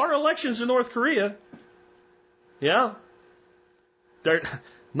there are elections in North Korea. Yeah. They're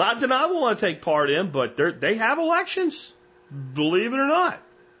not that I want to take part in, but they have elections. Believe it or not.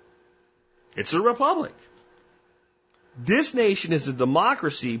 It's a republic. This nation is a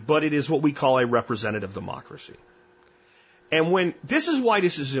democracy, but it is what we call a representative democracy. And this is why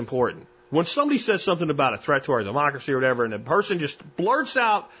this is important. When somebody says something about a threat to our democracy or whatever, and the person just blurts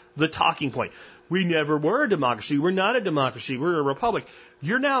out the talking point, we never were a democracy, we're not a democracy, we're a republic,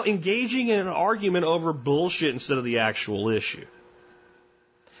 you're now engaging in an argument over bullshit instead of the actual issue.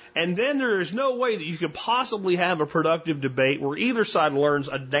 And then there is no way that you could possibly have a productive debate where either side learns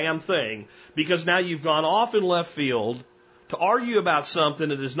a damn thing, because now you've gone off in left field to argue about something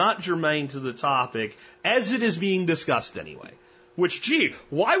that is not germane to the topic as it is being discussed anyway. Which, gee,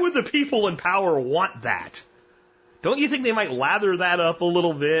 why would the people in power want that? Don't you think they might lather that up a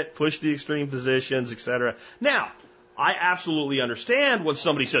little bit, push the extreme positions, etc.? Now, I absolutely understand when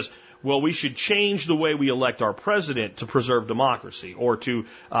somebody says, well, we should change the way we elect our president to preserve democracy or to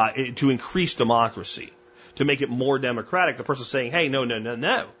increase democracy, to make it more democratic. The person's saying, hey, no.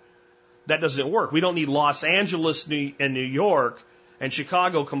 That doesn't work. We don't need Los Angeles and New York and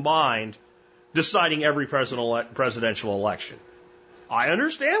Chicago combined deciding every presidential election. I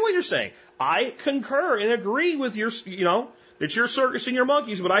understand what you're saying. I concur and agree with your, it's your circus and your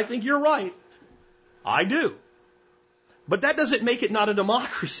monkeys, but I think you're right. I do. But that doesn't make it not a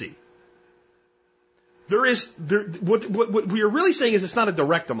democracy. What we are really saying is it's not a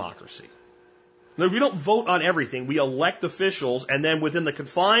direct democracy. No, we don't vote on everything. We elect officials, and then within the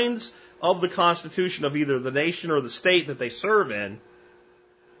confines of the Constitution of either the nation or the state that they serve in,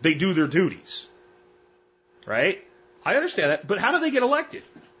 they do their duties. Right? I understand that, but how do they get elected?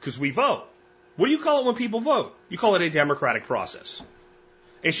 Because we vote. What do you call it when people vote? You call it a democratic process.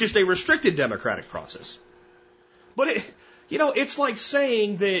 It's just a restricted democratic process. But it's like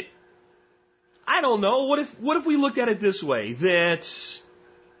saying that, I don't know, what if we looked at it this way, that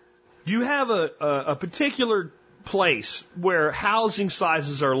you have a particular place where housing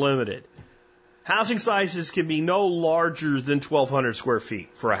sizes are limited. Housing sizes can be no larger than 1,200 square feet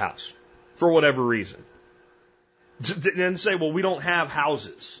for a house, for whatever reason. Then say, well, we don't have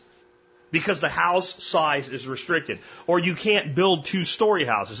houses because the house size is restricted. Or you can't build 2-story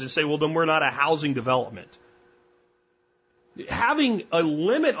houses and say, well, then we're not a housing development. Having a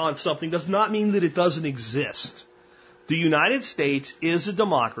limit on something does not mean that it doesn't exist. The United States is a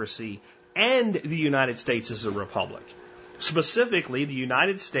democracy and the United States is a republic. Specifically, the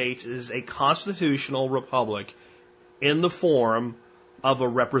United States is a constitutional republic in the form of a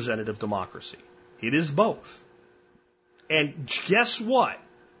representative democracy. It is both. And guess what?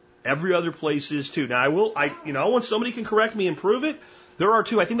 Every other place is too. Now, when somebody can correct me and prove it, there are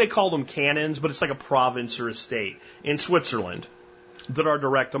two, I think they call them canons, but it's like a province or a state in Switzerland that are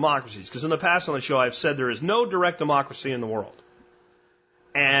direct democracies. Because in the past on the show, I've said there is no direct democracy in the world.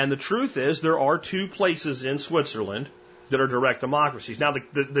 And the truth is, there are 2 places in Switzerland that are direct democracies. Now,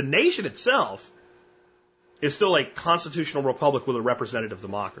 the nation itself is still a constitutional republic with a representative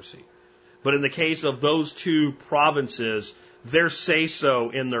democracy. But in the case of those 2 provinces, their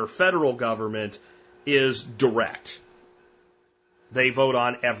say-so in their federal government is direct. They vote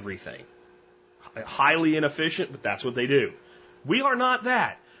on everything. Highly inefficient, but that's what they do. We are not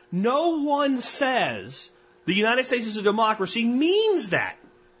that. No one says the United States is a democracy means that.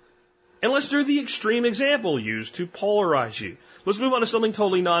 Unless they're the extreme example used to polarize you. Let's move on to something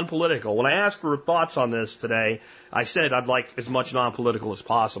totally non-political. When I asked for thoughts on this today, I said I'd like as much non-political as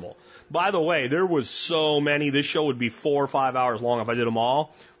possible. By the way, there was so many. This show would be 4 or 5 hours long if I did them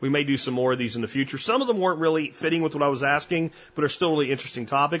all. We may do some more of these in the future. Some of them weren't really fitting with what I was asking, but are still really interesting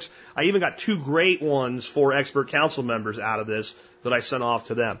topics. I even got 2 great ones for expert council members out of this that I sent off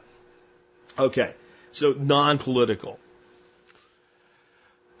to them. Okay, so non-political.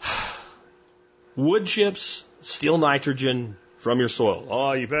 Wood chips steal nitrogen from your soil.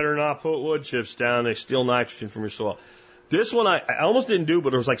 Oh, you better not put wood chips down. They steal nitrogen from your soil. This one I almost didn't do, but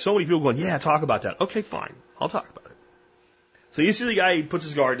there was like so many people going, yeah, talk about that. Okay, fine. I'll talk about it. So you see the guy, he puts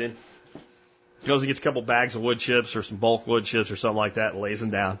his garden in, goes and gets a couple bags of wood chips or some bulk wood chips or something like that and lays them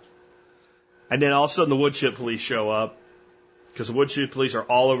down. And then all of a sudden the wood chip police show up Because the wood chip police are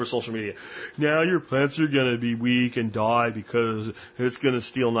all over social media. Now your plants are going to be weak and die because it's going to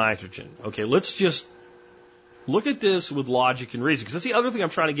steal nitrogen. Okay, let's just look at this with logic and reason. Because that's the other thing I'm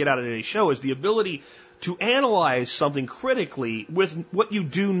trying to get out of today's show is the ability to analyze something critically with what you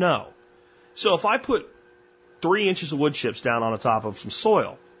do know. So if I put 3 inches of wood chips down on the top of some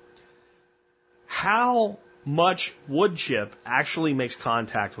soil, how much wood chip actually makes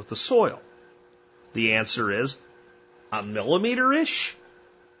contact with the soil? The answer is a millimeter-ish.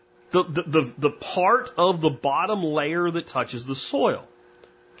 The part of the bottom layer that touches the soil.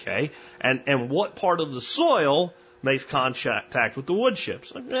 Okay? And what part of the soil makes contact with the wood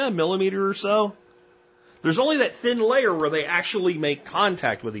chips? A millimeter or so. There's only that thin layer where they actually make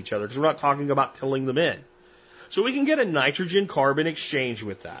contact with each other, because we're not talking about tilling them in. So we can get a nitrogen-carbon exchange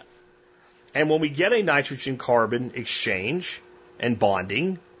with that. And when we get a nitrogen-carbon exchange and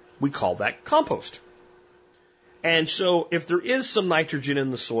bonding, we call that compost. And so if there is some nitrogen in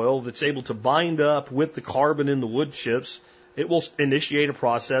the soil that's able to bind up with the carbon in the wood chips, it will initiate a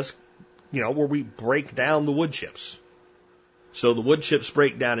process, where we break down the wood chips. So the wood chips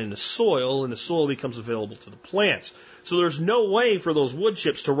break down in the soil, and the soil becomes available to the plants. So there's no way for those wood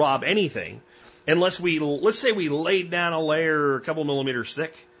chips to rob anything unless let's say we laid down a layer a couple millimeters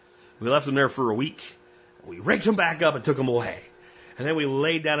thick. We left them there for a week. We raked them back up and took them away. And then we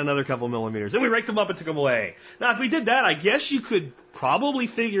laid down another couple millimeters. Then we raked them up and took them away. Now, if we did that, I guess you could probably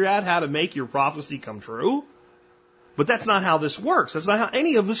figure out how to make your prophecy come true. But that's not how this works. That's not how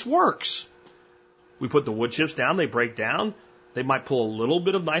any of this works. We put the wood chips down, they break down. They might pull a little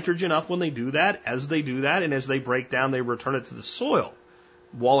bit of nitrogen up when they do that. As they do that, and as they break down, they return it to the soil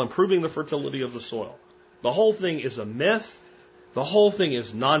while improving the fertility of the soil. The whole thing is a myth. The whole thing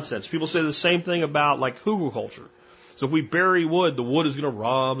is nonsense. People say the same thing about hugelkultur. So if we bury wood, the wood is going to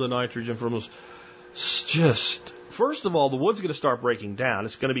rob the nitrogen from us. First of all, the wood's going to start breaking down.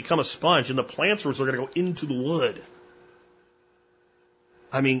 It's going to become a sponge, and the plant roots are going to go into the wood.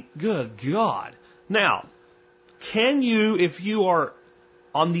 I mean, good God. Now, can you, if you are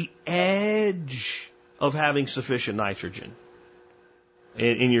on the edge of having sufficient nitrogen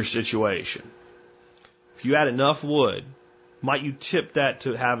in your situation, if you add enough wood, might you tip that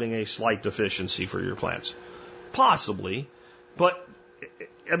to having a slight deficiency for your plants? Possibly. But,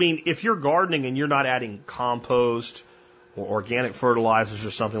 I mean, if you're gardening and you're not adding compost or organic fertilizers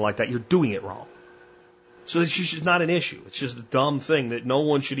or something like that, you're doing it wrong. So it's just not an issue. It's just a dumb thing that no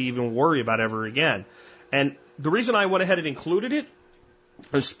one should even worry about ever again. And the reason I went ahead and included it,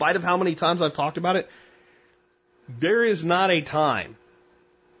 in spite of how many times I've talked about it, there is not a time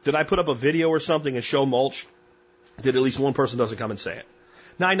that I put up a video or something and show mulch that at least one person doesn't come and say it.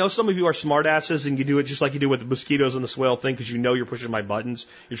 Now, I know some of you are smartasses and you do it just like you do with the mosquitoes and the swale thing because you know you're pushing my buttons.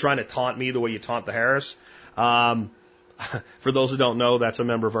 You're trying to taunt me the way you taunt the Harris. For those who don't know, that's a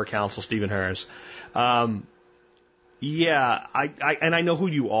member of our council, Stephen Harris. Yeah, I know who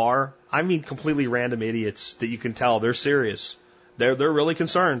you are. I mean, completely random idiots that you can tell they're serious. They're really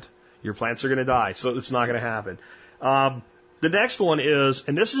concerned. Your plants are going to die, so it's not going to happen. The next one is,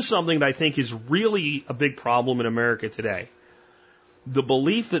 and this is something that I think is really a big problem in America today, the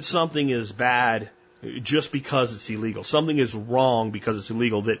belief that something is bad just because it's illegal. Something is wrong because it's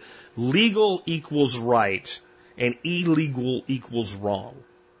illegal. That legal equals right and illegal equals wrong.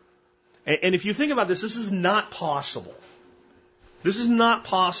 And if you think about this, this is not possible. This is not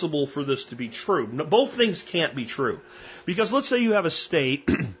possible for this to be true. Both things can't be true. Because let's say you have a state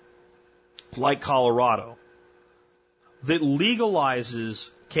like Colorado that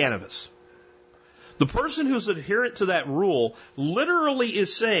legalizes cannabis. The person who's adherent to that rule literally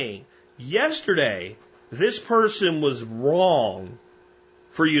is saying, yesterday, this person was wrong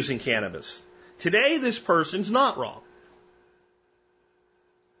for using cannabis. Today, this person's not wrong.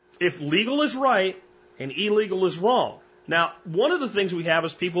 If legal is right and illegal is wrong. Now, one of the things we have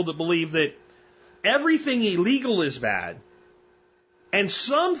is people that believe that everything illegal is bad and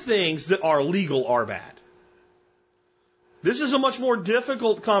some things that are legal are bad. This is a much more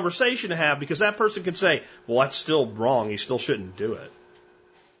difficult conversation to have because that person can say, well, that's still wrong. You still shouldn't do it.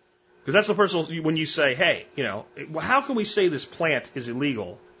 Because that's the person, when you say, hey, how can we say this plant is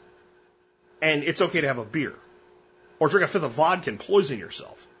illegal and it's okay to have a beer or drink a fifth of vodka and poison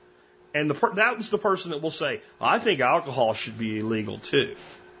yourself? And that was the person that will say, I think alcohol should be illegal too.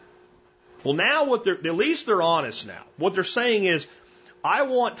 Well, now at least they're honest now. What they're saying is, I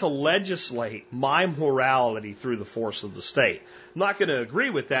want to legislate my morality through the force of the state. I'm not going to agree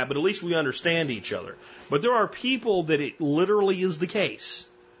with that, but at least we understand each other. But there are people that it literally is the case.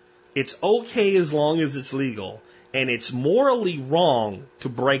 It's okay as long as it's legal, and it's morally wrong to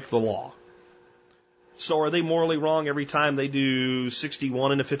break the law. So are they morally wrong every time they do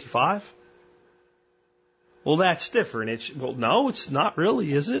 61 into 55? Well, that's different. No, it's not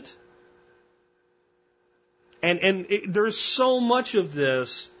really, is it? And there's so much of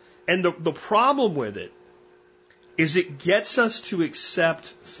this, and the problem with it is it gets us to accept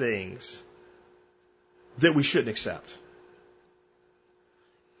things that we shouldn't accept.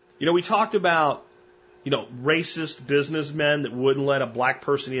 We talked about, racist businessmen that wouldn't let a black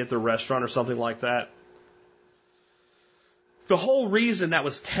person eat at their restaurant or something like that. The whole reason that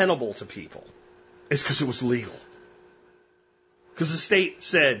was tenable to people is because it was legal. Because the state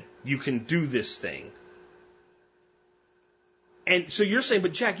said, you can do this thing. And so you're saying,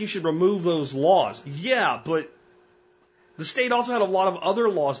 but Jack, you should remove those laws. Yeah, but the state also had a lot of other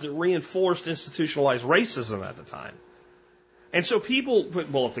laws that reinforced institutionalized racism at the time. And so people,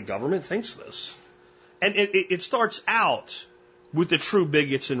 well, if the government thinks this, and it starts out with the true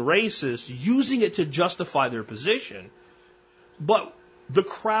bigots and racists using it to justify their position, but the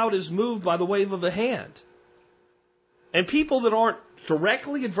crowd is moved by the wave of a hand. And people that aren't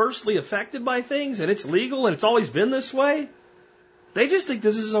directly adversely affected by things, and it's legal and it's always been this way, they just think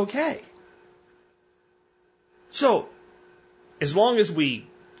this is okay. So, as long as we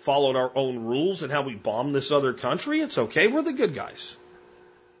followed our own rules and how we bombed this other country, it's okay. We're the good guys.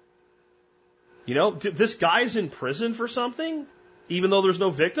 This guy's in prison for something, even though there's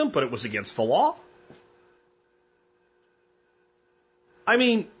no victim, but it was against the law. I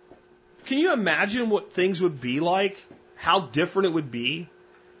mean, can you imagine what things would be like, how different it would be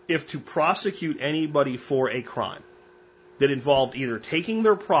if to prosecute anybody for a crime that involved either taking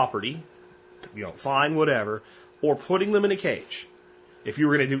their property, fine, whatever, or putting them in a cage. If you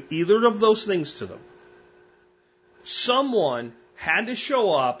were going to do either of those things to them, someone had to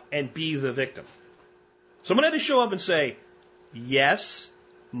show up and be the victim. Someone had to show up and say, yes,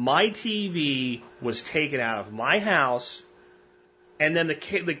 my TV was taken out of my house, and then the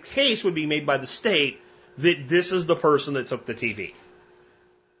case would be made by the state that this is the person that took the TV.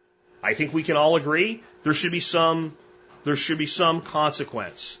 I think we can all agree there should be some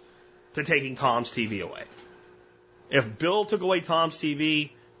consequence to taking Tom's TV away. If Bill took away Tom's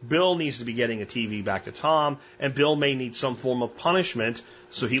TV, Bill needs to be getting a TV back to Tom, and Bill may need some form of punishment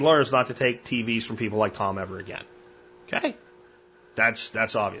so he learns not to take TVs from people like Tom ever again. Okay?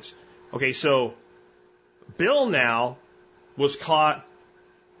 That's obvious. Okay, so Bill now was caught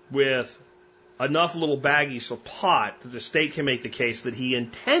with enough little baggies of pot that the state can make the case that he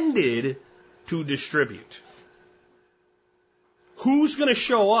intended to distribute. Who's going to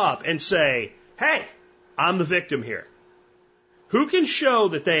show up and say, hey, I'm the victim here? Who can show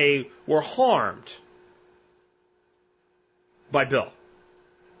that they were harmed by Bill?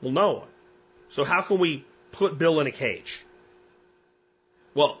 Well, no one. So how can we put Bill in a cage?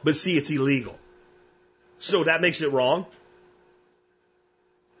 Well, but see, it's illegal. So that makes it wrong?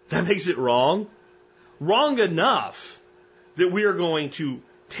 That makes it wrong? Wrong enough that we are going to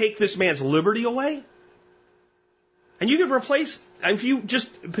take this man's liberty away? And you can replace, if you just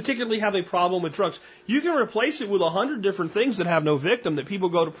particularly have a problem with drugs, you can replace it with 100 different things that have no victim that people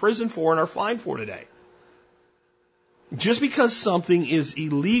go to prison for and are fined for today. Just because something is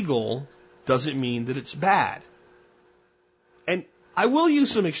illegal doesn't mean that it's bad. And I will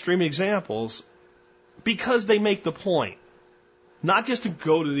use some extreme examples because they make the point. Not just to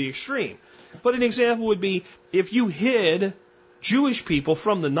go to the extreme. But an example would be if you hid Jewish people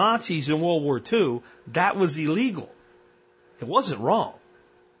from the Nazis in World War II, that was illegal. It wasn't wrong.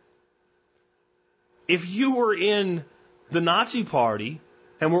 If you were in the Nazi Party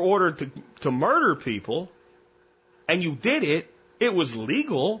and were ordered to murder people, and you did it, it was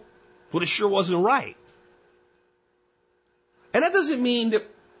legal, but it sure wasn't right. And that doesn't mean that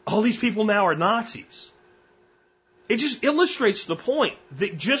all these people now are Nazis. It just illustrates the point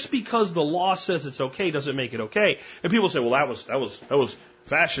that just because the law says it's okay doesn't make it okay. And people say, well, that was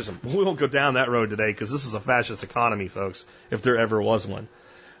fascism. We won't go down that road today because this is a fascist economy, folks, if there ever was one.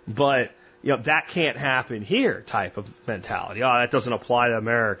 But, that can't happen here type of mentality. Oh, that doesn't apply to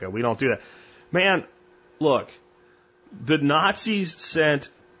America. We don't do that. Man, look, the Nazis sent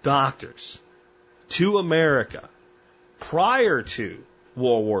doctors to America prior to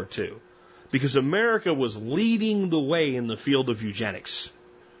World War II because America was leading the way in the field of eugenics.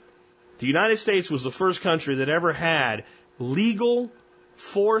 The United States was the first country that ever had legal,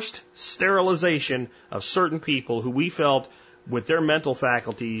 forced sterilization of certain people who we felt, with their mental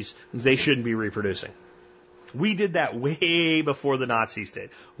faculties, they shouldn't be reproducing. We did that way before the Nazis did,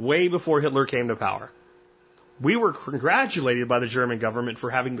 way before Hitler came to power. We were congratulated by the German government for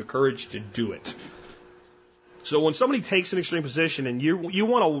having the courage to do it. So when somebody takes an extreme position and you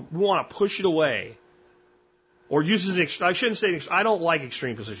want to push it away or uses I shouldn't say, I don't like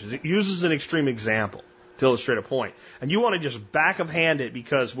extreme positions. It uses an extreme example to illustrate a point. And you want to just back of hand it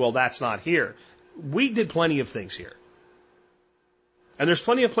because, well, that's not here. We did plenty of things here. And there's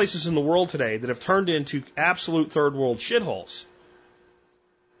plenty of places in the world today that have turned into absolute third world shitholes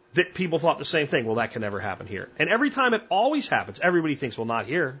that people thought the same thing. Well, that can never happen here. And every time it always happens, everybody thinks, well, not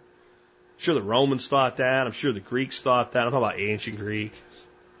here. I'm sure the Romans thought that. I'm sure the Greeks thought that. I'm talking about ancient Greek.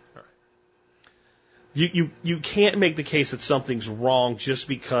 All right. You can't make the case that something's wrong just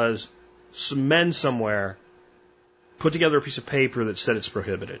because some men somewhere put together a piece of paper that said it's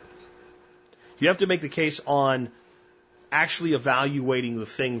prohibited. You have to make the case on actually evaluating the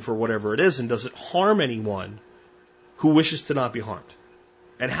thing for whatever it is, and does it harm anyone who wishes to not be harmed?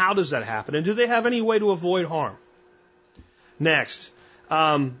 And how does that happen? And do they have any way to avoid harm? Next,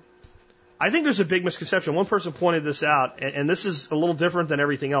 I think there's a big misconception. One person pointed this out, and this is a little different than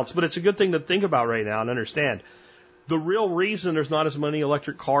everything else, but it's a good thing to think about right now and understand. The real reason there's not as many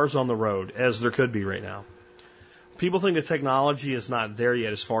electric cars on the road as there could be right now. People think the technology is not there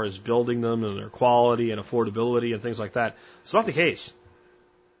yet as far as building them and their quality and affordability and things like that. It's not the case.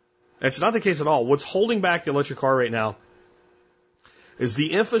 It's not the case at all. What's holding back the electric car right now is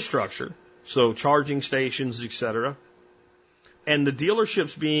the infrastructure, so charging stations, etc., and the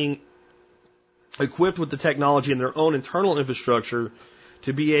dealerships being equipped with the technology and their own internal infrastructure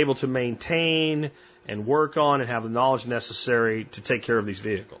to be able to maintain and work on and have the knowledge necessary to take care of these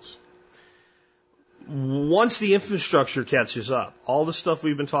vehicles. Once the infrastructure catches up, all the stuff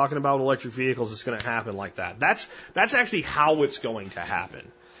we've been talking about with electric vehicles is going to happen like that. That's actually how it's going to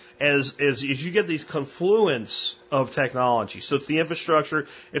happen. As you get these confluence of technology. So it's the infrastructure.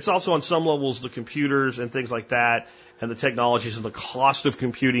 It's also on some levels the computers and things like that, and the technologies, and the cost of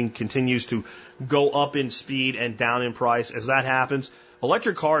computing continues to go up in speed and down in price. As that happens,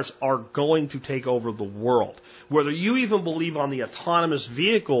 electric cars are going to take over the world. Whether you even believe on the autonomous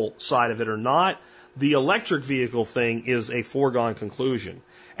vehicle side of it or not, the electric vehicle thing is a foregone conclusion.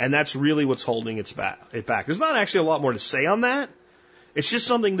 And that's really what's holding it back. There's not actually a lot more to say on that. It's just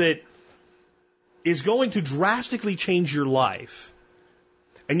something that is going to drastically change your life.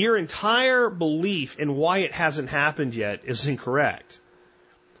 And your entire belief in why it hasn't happened yet is incorrect.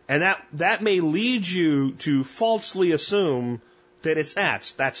 And that may lead you to falsely assume that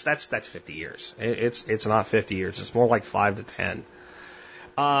that's 50 years. It's not 50 years. It's more like 5 to 10.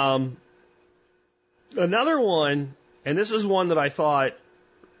 Another one, and this is one that I thought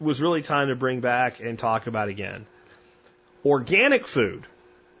was really time to bring back and talk about again. Organic food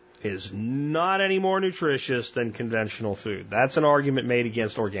is not any more nutritious than conventional food. That's an argument made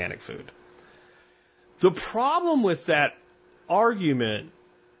against organic food. The problem with that argument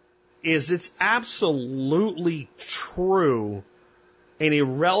is it's absolutely true and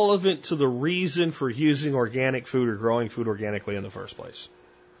irrelevant to the reason for using organic food or growing food organically in the first place.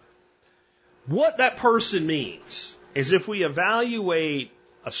 What that person means is if we evaluate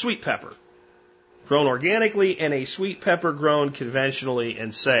a sweet pepper grown organically and a sweet pepper grown conventionally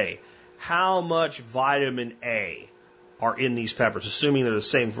and say how much vitamin A are in these peppers, assuming they're the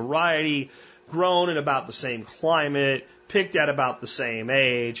same variety, grown in about the same climate, picked at about the same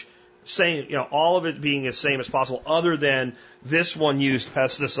age, same, all of it being as same as possible, other than this one used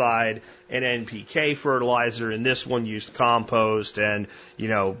pesticide and NPK fertilizer, and this one used compost and,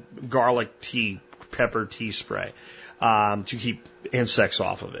 garlic tea, pepper tea spray, to keep insects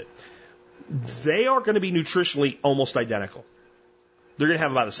off of it. They are going to be nutritionally almost identical. They're going to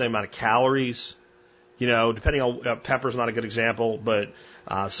have about the same amount of calories. Depending on, pepper's not a good example, but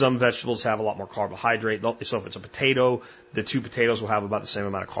some vegetables have a lot more carbohydrate. So if it's a potato, the two potatoes will have about the same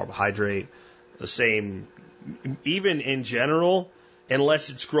amount of carbohydrate. The same, even in general, unless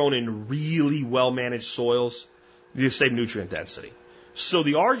it's grown in really well-managed soils, the same nutrient density. So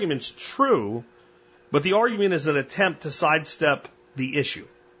the argument's true, but the argument is an attempt to sidestep the issue.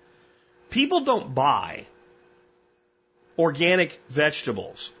 People don't buy organic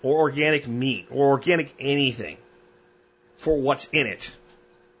vegetables or organic meat or organic anything for what's in it.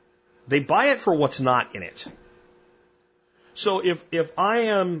 They buy it for what's not in it. So if I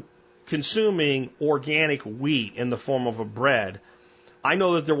am consuming organic wheat in the form of a bread, I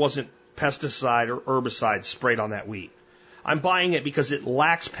know that there wasn't pesticide or herbicide sprayed on that wheat. I'm buying it because it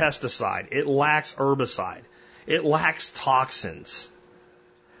lacks pesticide, it lacks herbicide, it lacks toxins.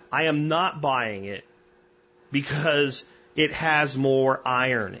 I am not buying it because it has more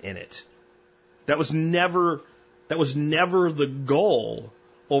iron in it. That was never the goal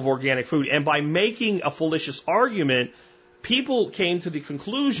of organic food. And by making a fallacious argument, people came to the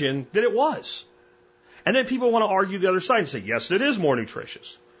conclusion that it was. And then people want to argue the other side and say, yes, it is more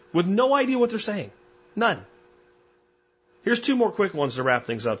nutritious, with no idea what they're saying. None. Here's two more quick ones to wrap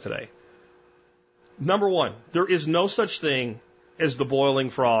things up today. Number one, there is no such thing as the boiling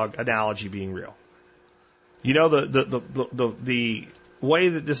frog analogy being real. You know, the way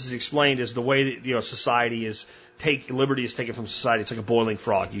that this is explained is the way that, you know, society is liberty is taken from society. It's like a boiling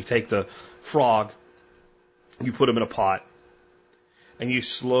frog. You take the frog, you put him in a pot, and you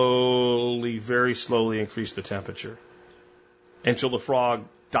slowly, very slowly increase the temperature until the frog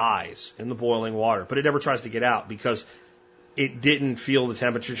dies in the boiling water. But it never tries to get out because it didn't feel the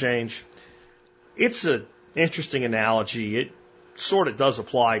temperature change. It's an interesting analogy. It sort of does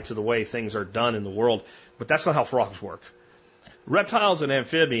apply to the way things are done in the world, but that's not how frogs work. Reptiles and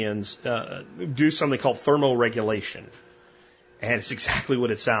amphibians do something called thermoregulation, and it's exactly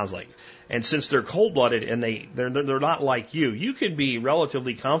what it sounds like. And since they're cold-blooded and they're not like you can be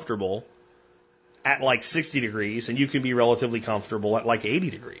relatively comfortable at like 60 degrees, and you can be relatively comfortable at like 80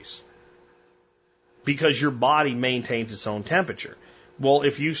 degrees because your body maintains its own temperature. Well,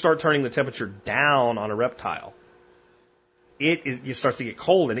 if you start turning the temperature down on a reptile, it starts to get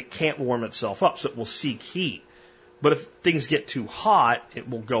cold and it can't warm itself up, so it will seek heat. But if things get too hot, it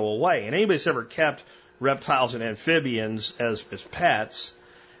will go away. And anybody that's ever kept reptiles and amphibians as pets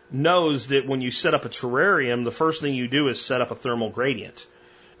knows that when you set up a terrarium, the first thing you do is set up a thermal gradient.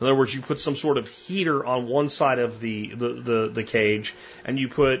 In other words, you put some sort of heater on one side of the cage, and you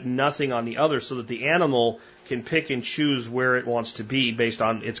put nothing on the other so that the animal can pick and choose where it wants to be based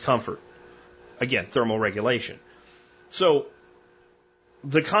on its comfort. Again, thermal regulation. So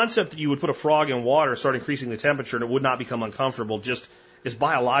the concept that you would put a frog in water, start increasing the temperature, and it would not become uncomfortable just is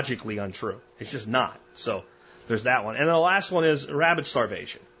biologically untrue. It's just not. So there's that one. And the last one is rabbit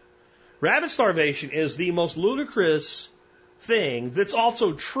starvation. Rabbit starvation is the most ludicrous thing that's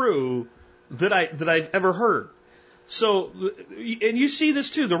also true that I've ever heard. So, and you see this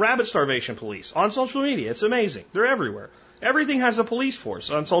too, the rabbit starvation police on social media. It's amazing. They're everywhere. Everything has a police force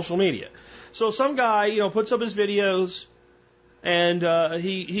on social media. So some guy, you know, puts up his videos, and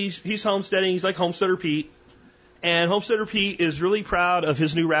he's homesteading. He's like Homesteader Pete, and Homesteader Pete is really proud of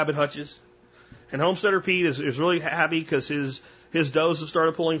his new rabbit hutches. And Homesteader Pete is really happy because his does have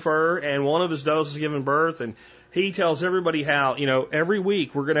started pulling fur, and one of his does has given birth, and he tells everybody how, you know, every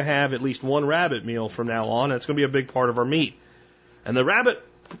week we're going to have at least one rabbit meal from now on, and it's going to be a big part of our meat. And the rabbit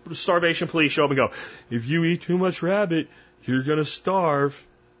starvation police show up and go, if you eat too much rabbit, you're going to starve.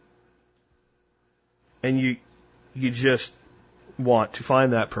 And you just want to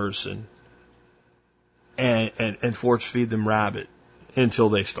find that person and force feed them rabbit until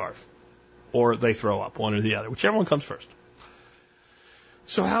they starve. Or they throw up, one or the other, whichever one comes first.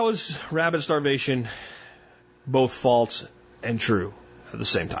 So how is rabbit starvation both false and true at the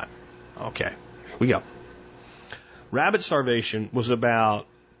same time? Okay, here we go. Rabbit starvation was about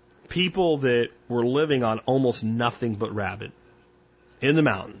people that were living on almost nothing but rabbit in the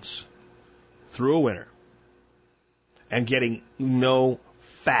mountains through a winter and getting no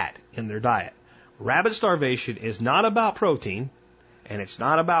fat in their diet. Rabbit starvation is not about protein, and it's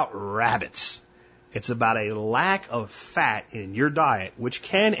not about rabbits. It's about a lack of fat in your diet, which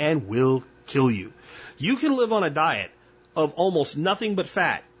can and will kill you. You can live on a diet of almost nothing but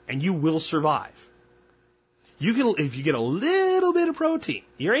fat, and you will survive. You can, if you get a little bit of protein,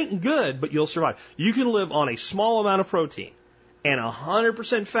 you ain't good, but you'll survive. You can live on a small amount of protein and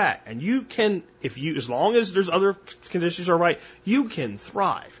 100% fat, and you can, as long as there's other conditions are right, you can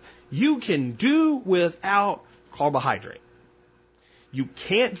thrive. You can do without carbohydrate. You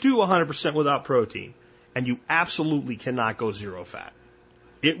can't do 100% without protein, and you absolutely cannot go zero fat.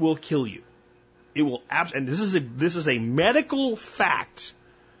 It will kill you. It will and this is a medical fact.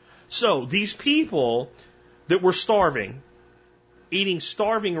 So these people that were starving, eating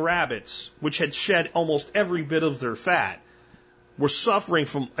starving rabbits, which had shed almost every bit of their fat, were suffering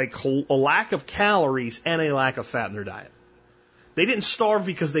from a lack of calories and a lack of fat in their diet. They didn't starve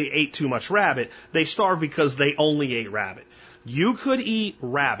because they ate too much rabbit. They starved because they only ate rabbit. You could eat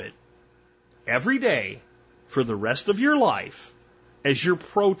rabbit every day for the rest of your life as your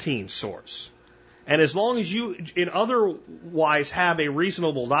protein source. And as long as you, in otherwise, have a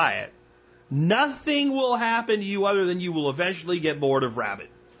reasonable diet, nothing will happen to you other than you will eventually get bored of rabbit.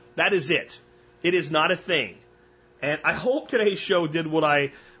 That is it. It is not a thing. And I hope today's show did what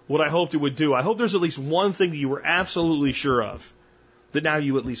I hoped it would do. I hope there's at least one thing that you were absolutely sure of that now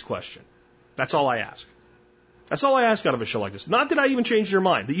you at least question. That's all I ask. That's all I ask out of a show like this. Not that I even changed your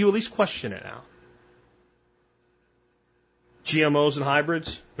mind, that you at least question it now. GMOs and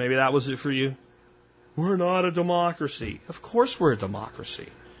hybrids, maybe that was it for you. We're not a democracy. Of course we're a democracy.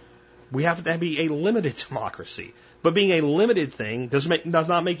 We have to be a limited democracy. But being a limited thing does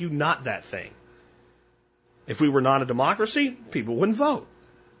not make you not that thing. If we were not a democracy, people wouldn't vote.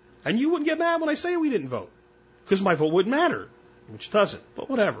 And you wouldn't get mad when I say we didn't vote. Because my vote wouldn't matter. Which it doesn't. But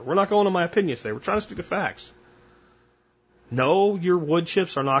whatever. We're not going to my opinions today. We're trying to stick to facts. No, your wood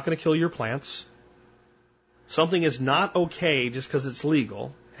chips are not going to kill your plants. Something is not okay just because it's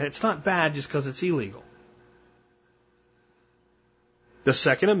legal. And it's not bad just because it's illegal. The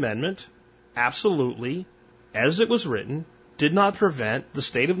Second Amendment, absolutely, as it was written, did not prevent the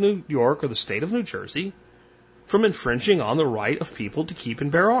state of New York or the state of New Jersey from infringing on the right of people to keep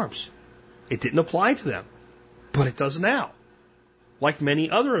and bear arms. It didn't apply to them, but it does now. Like many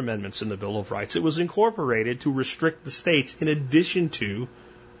other amendments in the Bill of Rights, it was incorporated to restrict the states in addition to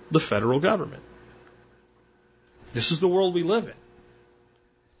the federal government. This is the world we live in.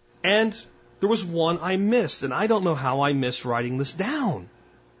 And there was one I missed, and I don't know how I missed writing this down.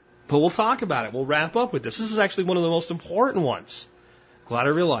 But we'll talk about it. We'll wrap up with this. This is actually one of the most important ones. Glad I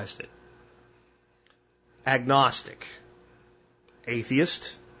realized it. Agnostic.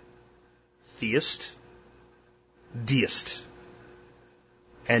 Atheist. Theist. Deist.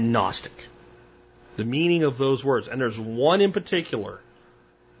 And Gnostic. The meaning of those words. And there's one in particular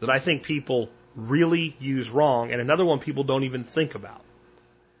that I think people really use wrong, and another one people don't even think about.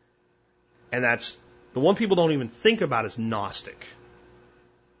 And that's, the one people don't even think about is Gnostic.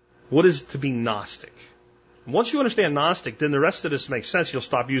 What is to be Gnostic? Once you understand Gnostic, then the rest of this makes sense. You'll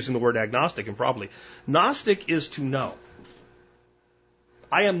stop using the word agnostic improperly. Gnostic is to know.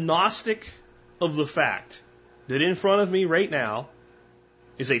 I am Gnostic of the fact that in front of me right now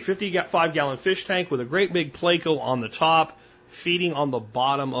is a 55-gallon fish tank with a great big Placo on the top, feeding on the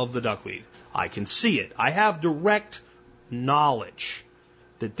bottom of the duckweed. I can see it. I have direct knowledge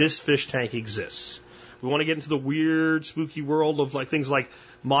that this fish tank exists. We want to get into the weird, spooky world of like things like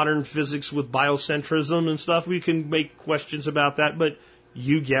modern physics with biocentrism and stuff. We can make questions about that, but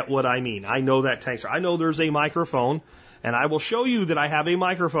you get what I mean. I know that tank's there. I know there's a microphone, and I will show you that I have a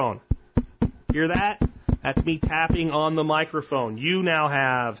microphone. Hear that? That's me tapping on the microphone. You now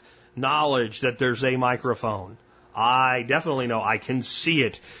have knowledge that there's a microphone. I definitely know. I can see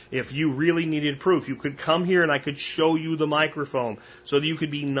it. If you really needed proof, you could come here and I could show you the microphone so that you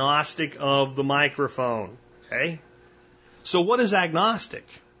could be Gnostic of the microphone. Okay? So what is agnostic?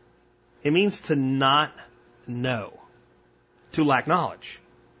 It means to not know, to lack knowledge.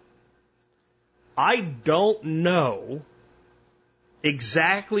 I don't know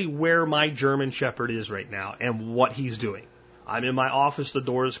exactly where my German Shepherd is right now and what he's doing. I'm in my office, the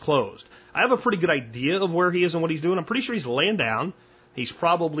door is closed. I have a pretty good idea of where he is and what he's doing. I'm pretty sure he's laying down. He's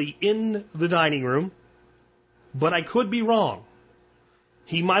probably in the dining room, but I could be wrong.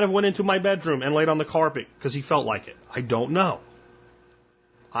 He might have went into my bedroom and laid on the carpet because he felt like it. I don't know.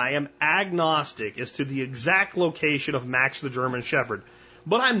 I am agnostic as to the exact location of Max the German Shepherd,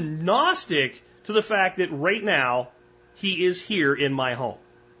 but I'm Gnostic to the fact that right now he is here in my home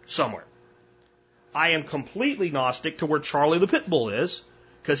somewhere. I am completely Gnostic to where Charlie the Pit Bull is,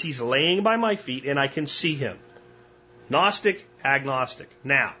 because he's laying by my feet and I can see him. Gnostic, agnostic.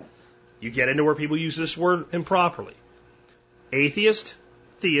 Now, you get into where people use this word improperly. Atheist,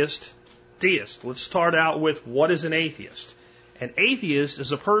 theist, deist. Let's start out with what is an atheist. An atheist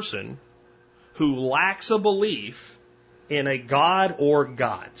is a person who lacks a belief in a god or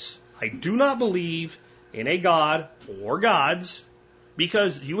gods. I do not believe in a god or gods,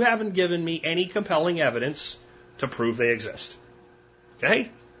 because you haven't given me any compelling evidence to prove they exist. Okay?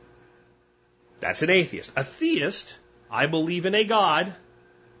 That's an atheist. A theist, I believe in a God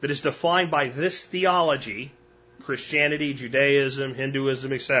that is defined by this theology, Christianity, Judaism,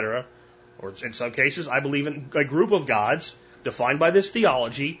 Hinduism, etc. Or in some cases, I believe in a group of gods defined by this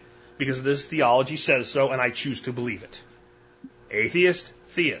theology because this theology says so and I choose to believe it. Atheist,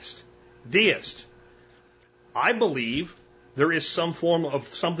 theist. Deist. I believe there is some form of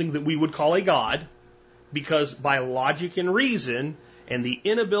something that we would call a God, because by logic and reason and the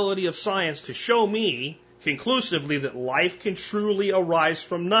inability of science to show me conclusively that life can truly arise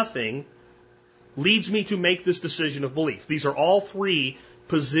from nothing leads me to make this decision of belief. These are all three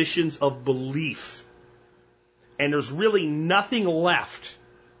positions of belief. And there's really nothing left.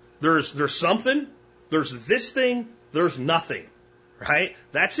 There's something, there's this thing, there's nothing. Right?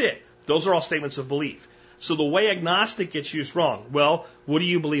 That's it. Those are all statements of belief. So the way agnostic gets used wrong. Well, what do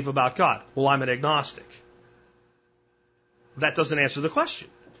you believe about God? Well, I'm an agnostic. That doesn't answer the question.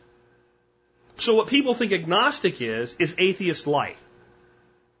 So what people think agnostic is atheist light.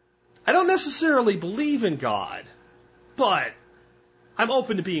 I don't necessarily believe in God, but I'm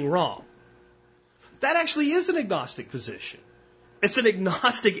open to being wrong. That actually is an agnostic position. It's an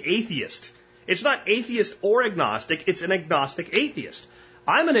agnostic atheist. It's not atheist or agnostic, it's an agnostic atheist.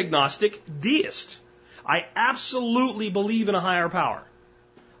 I'm an agnostic deist. I absolutely believe in a higher power.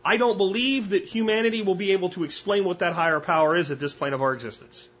 I don't believe that humanity will be able to explain what that higher power is at this plane of our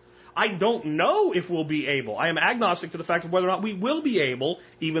existence. I don't know if we'll be able. I am agnostic to the fact of whether or not we will be able,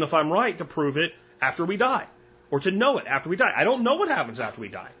 even if I'm right, to prove it after we die, or to know it after we die. I don't know what happens after we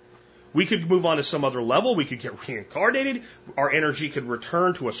die. We could move on to some other level. We could get reincarnated. Our energy could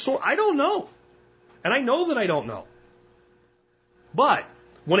return to a source. I don't know. And I know that I don't know. But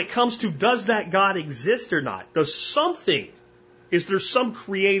when it comes to does that God exist or not, is there some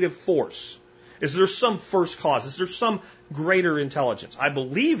creative force? Is there some first cause? Is there some greater intelligence? I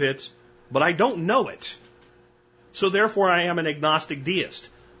believe it, but I don't know it. So therefore I am an agnostic deist.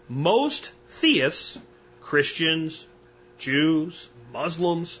 Most theists, Christians, Jews,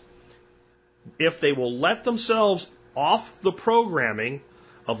 Muslims, if they will let themselves off the programming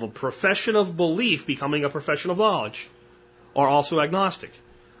of a profession of belief becoming a profession of knowledge, are also agnostic.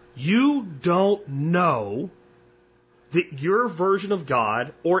 You don't know that your version of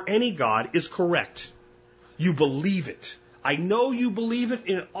God or any God is correct. You believe it. I know you believe it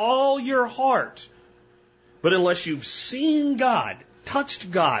in all your heart. But unless you've seen God, touched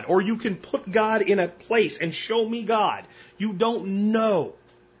God, or you can put God in a place and show me God, you don't know.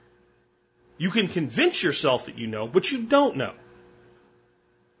 You can convince yourself that you know, but you don't know.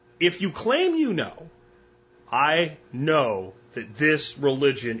 If you claim you know, I know that this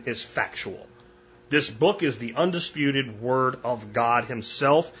religion is factual. This book is the undisputed word of God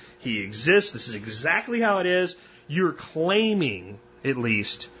himself. He exists. This is exactly how it is. You're claiming, at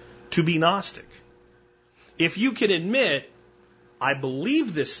least, to be Gnostic. If you can admit, I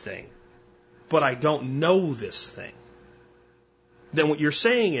believe this thing, but I don't know this thing, then what you're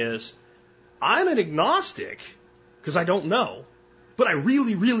saying is, I'm an agnostic because I don't know, but I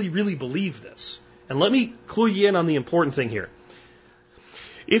really, really, really believe this. And let me clue you in on the important thing here.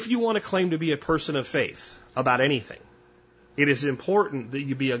 If you want to claim to be a person of faith about anything, it is important that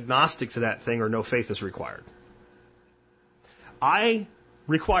you be agnostic to that thing or no faith is required. I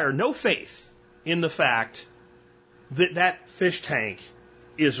require no faith in the fact that that fish tank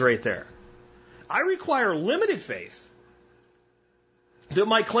is right there. I require limited faith that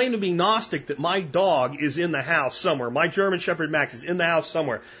my claim to be Gnostic, that my dog is in the house somewhere, my German Shepherd Max is in the house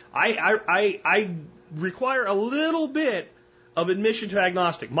somewhere. I require a little bit of admission to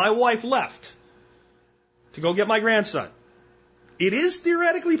agnostic. My wife left to go get my grandson. It is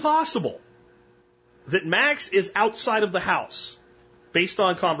theoretically possible that Max is outside of the house. Based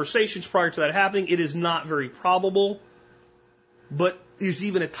on conversations prior to that happening, it is not very probable, but there's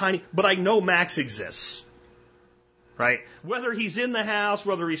even but I know Max exists. Right? Whether he's in the house,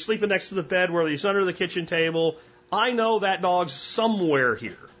 whether he's sleeping next to the bed, whether he's under the kitchen table, I know that dog's somewhere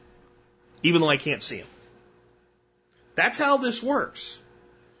here, even though I can't see him. That's how this works.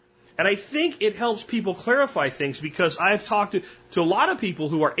 And I think it helps people clarify things because I've talked to a lot of people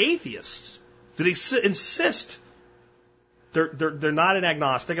who are atheists that insist they're not an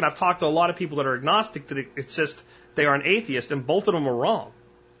agnostic, and I've talked to a lot of people that are agnostic that insist they are an atheist, and both of them are wrong.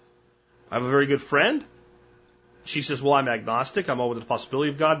 I have a very good friend. She says, well, I'm agnostic. I'm open to the possibility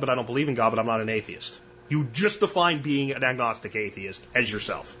of God, but I don't believe in God, but I'm not an atheist. You just define being an agnostic atheist as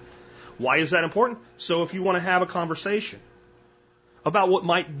yourself. Why is that important? So if you want to have a conversation about what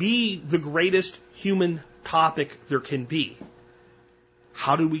might be the greatest human topic there can be,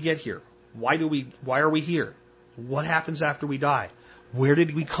 how did we get here? Why are we here? What happens after we die? Where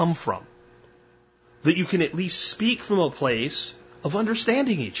did we come from? That you can at least speak from a place of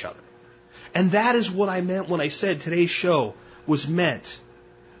understanding each other. And that is what I meant when I said today's show was meant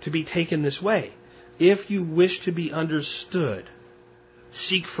to be taken this way. If you wish to be understood,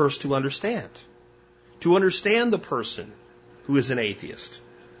 seek first to understand. To understand the person who is an atheist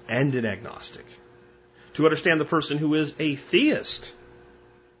and an agnostic. To understand the person who is a theist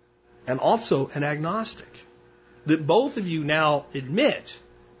and also an agnostic. That both of you now admit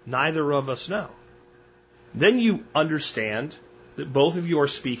neither of us know. Then you understand that both of you are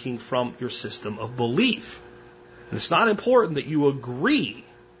speaking from your system of belief. And it's not important that you agree,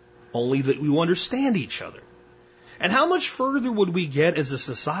 only that you understand each other. And how much further would we get as a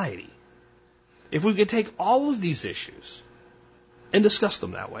society if we could take all of these issues and discuss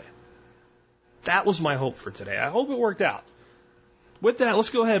them that way? That was my hope for today. I hope it worked out. With that, let's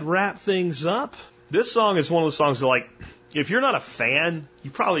go ahead and wrap things up. This song is one of those songs that, like, if you're not a fan,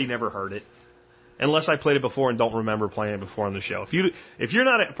 you probably never heard it. Unless I played it before and don't remember playing it before on the show. If you're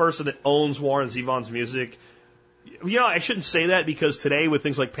not a person that owns Warren Zevon's music, you know, I shouldn't say that because today with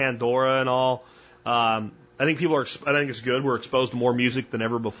things like Pandora and all, I think it's good. We're exposed to more music than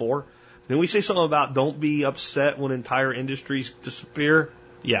ever before. Then we say something about don't be upset when entire industries disappear.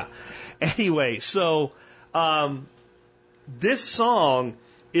 Yeah. Anyway, so this song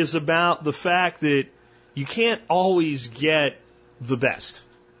is about the fact that you can't always get the best.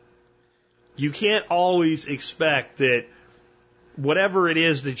 You can't always expect that whatever it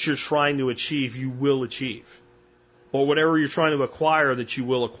is that you're trying to achieve, you will achieve. Or whatever you're trying to acquire, that you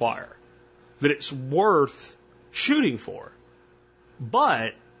will acquire. That it's worth shooting for.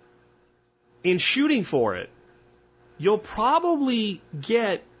 But in shooting for it, you'll probably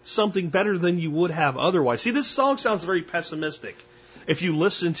get something better than you would have otherwise. See, this song sounds very pessimistic if you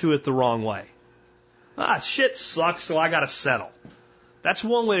listen to it the wrong way. Shit sucks, so I gotta settle. That's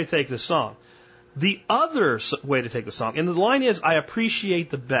one way to take the song. The other way to take the song, and the line is, I appreciate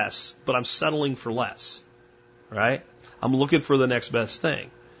the best, but I'm settling for less. Right? I'm looking for the next best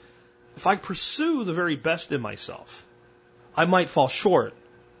thing. If I pursue the very best in myself, I might fall short,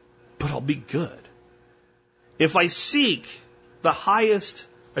 but I'll be good. If I seek the highest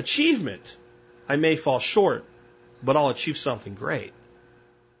achievement, I may fall short, but I'll achieve something great.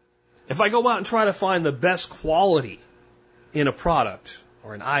 If I go out and try to find the best quality in a product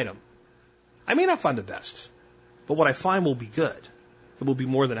or an item, I may not find the best, but what I find will be good. It will be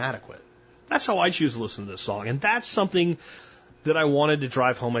more than adequate. That's how I choose to listen to this song, and that's something that I wanted to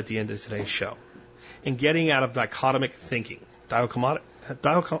drive home at the end of today's show. And getting out of dichotomic thinking. I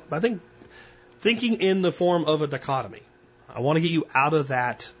think thinking in the form of a dichotomy. I want to get you out of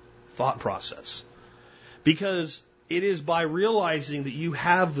that thought process. Because it is by realizing that you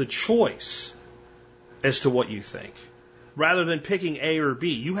have the choice as to what you think. Rather than picking A or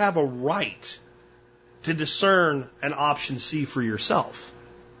B, you have a right to discern an option C for yourself.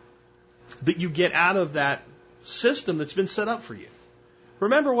 That you get out of that system that's been set up for you.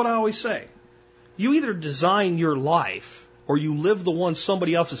 Remember what I always say. You either design your life or you live the one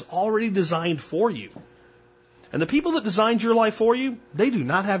somebody else has already designed for you. And the people that designed your life for you, they do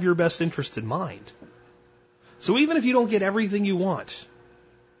not have your best interest in mind. So even if you don't get everything you want,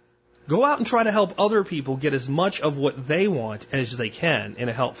 go out and try to help other people get as much of what they want as they can in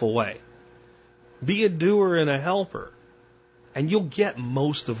a helpful way. Be a doer and a helper, and you'll get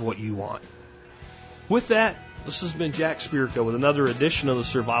most of what you want. With that, this has been Jack Spirko with another edition of the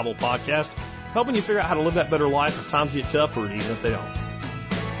Survival Podcast, helping you figure out how to live that better life if times get tough or even if they don't.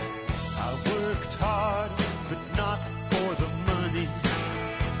 I worked hard, but not for the money.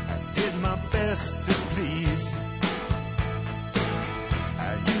 I did my best to please.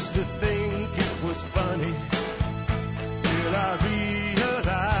 I used to think it was funny, till I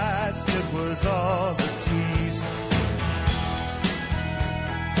realized it was all a tease.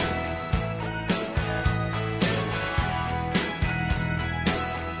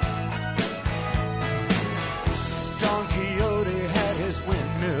 Don Quixote had his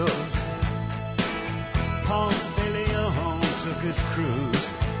windmills. Ponce de Leon took his cruise.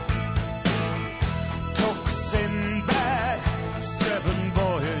 Took Sinbad 7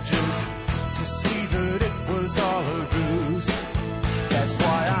 voyages to see that it was all a ruse. That's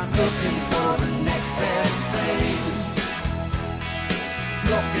why I'm looking for the next best thing.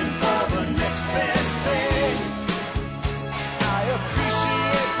 Looking for the next best thing. I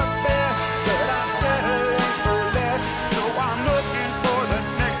appreciate the best, but I'm settling for less. So I'm looking for the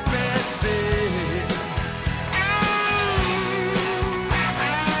next best thing.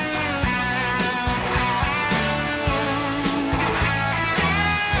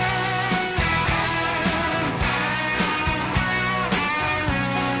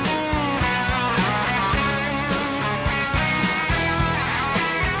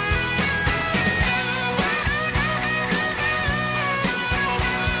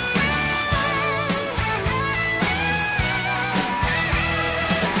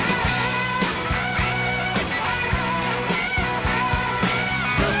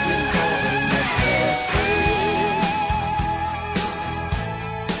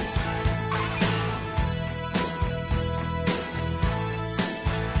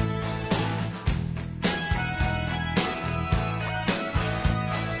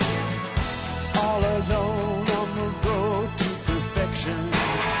 All alone on the road to perfection.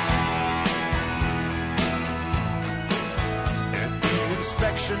 At the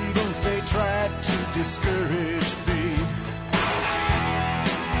inspection booth they tried to discourage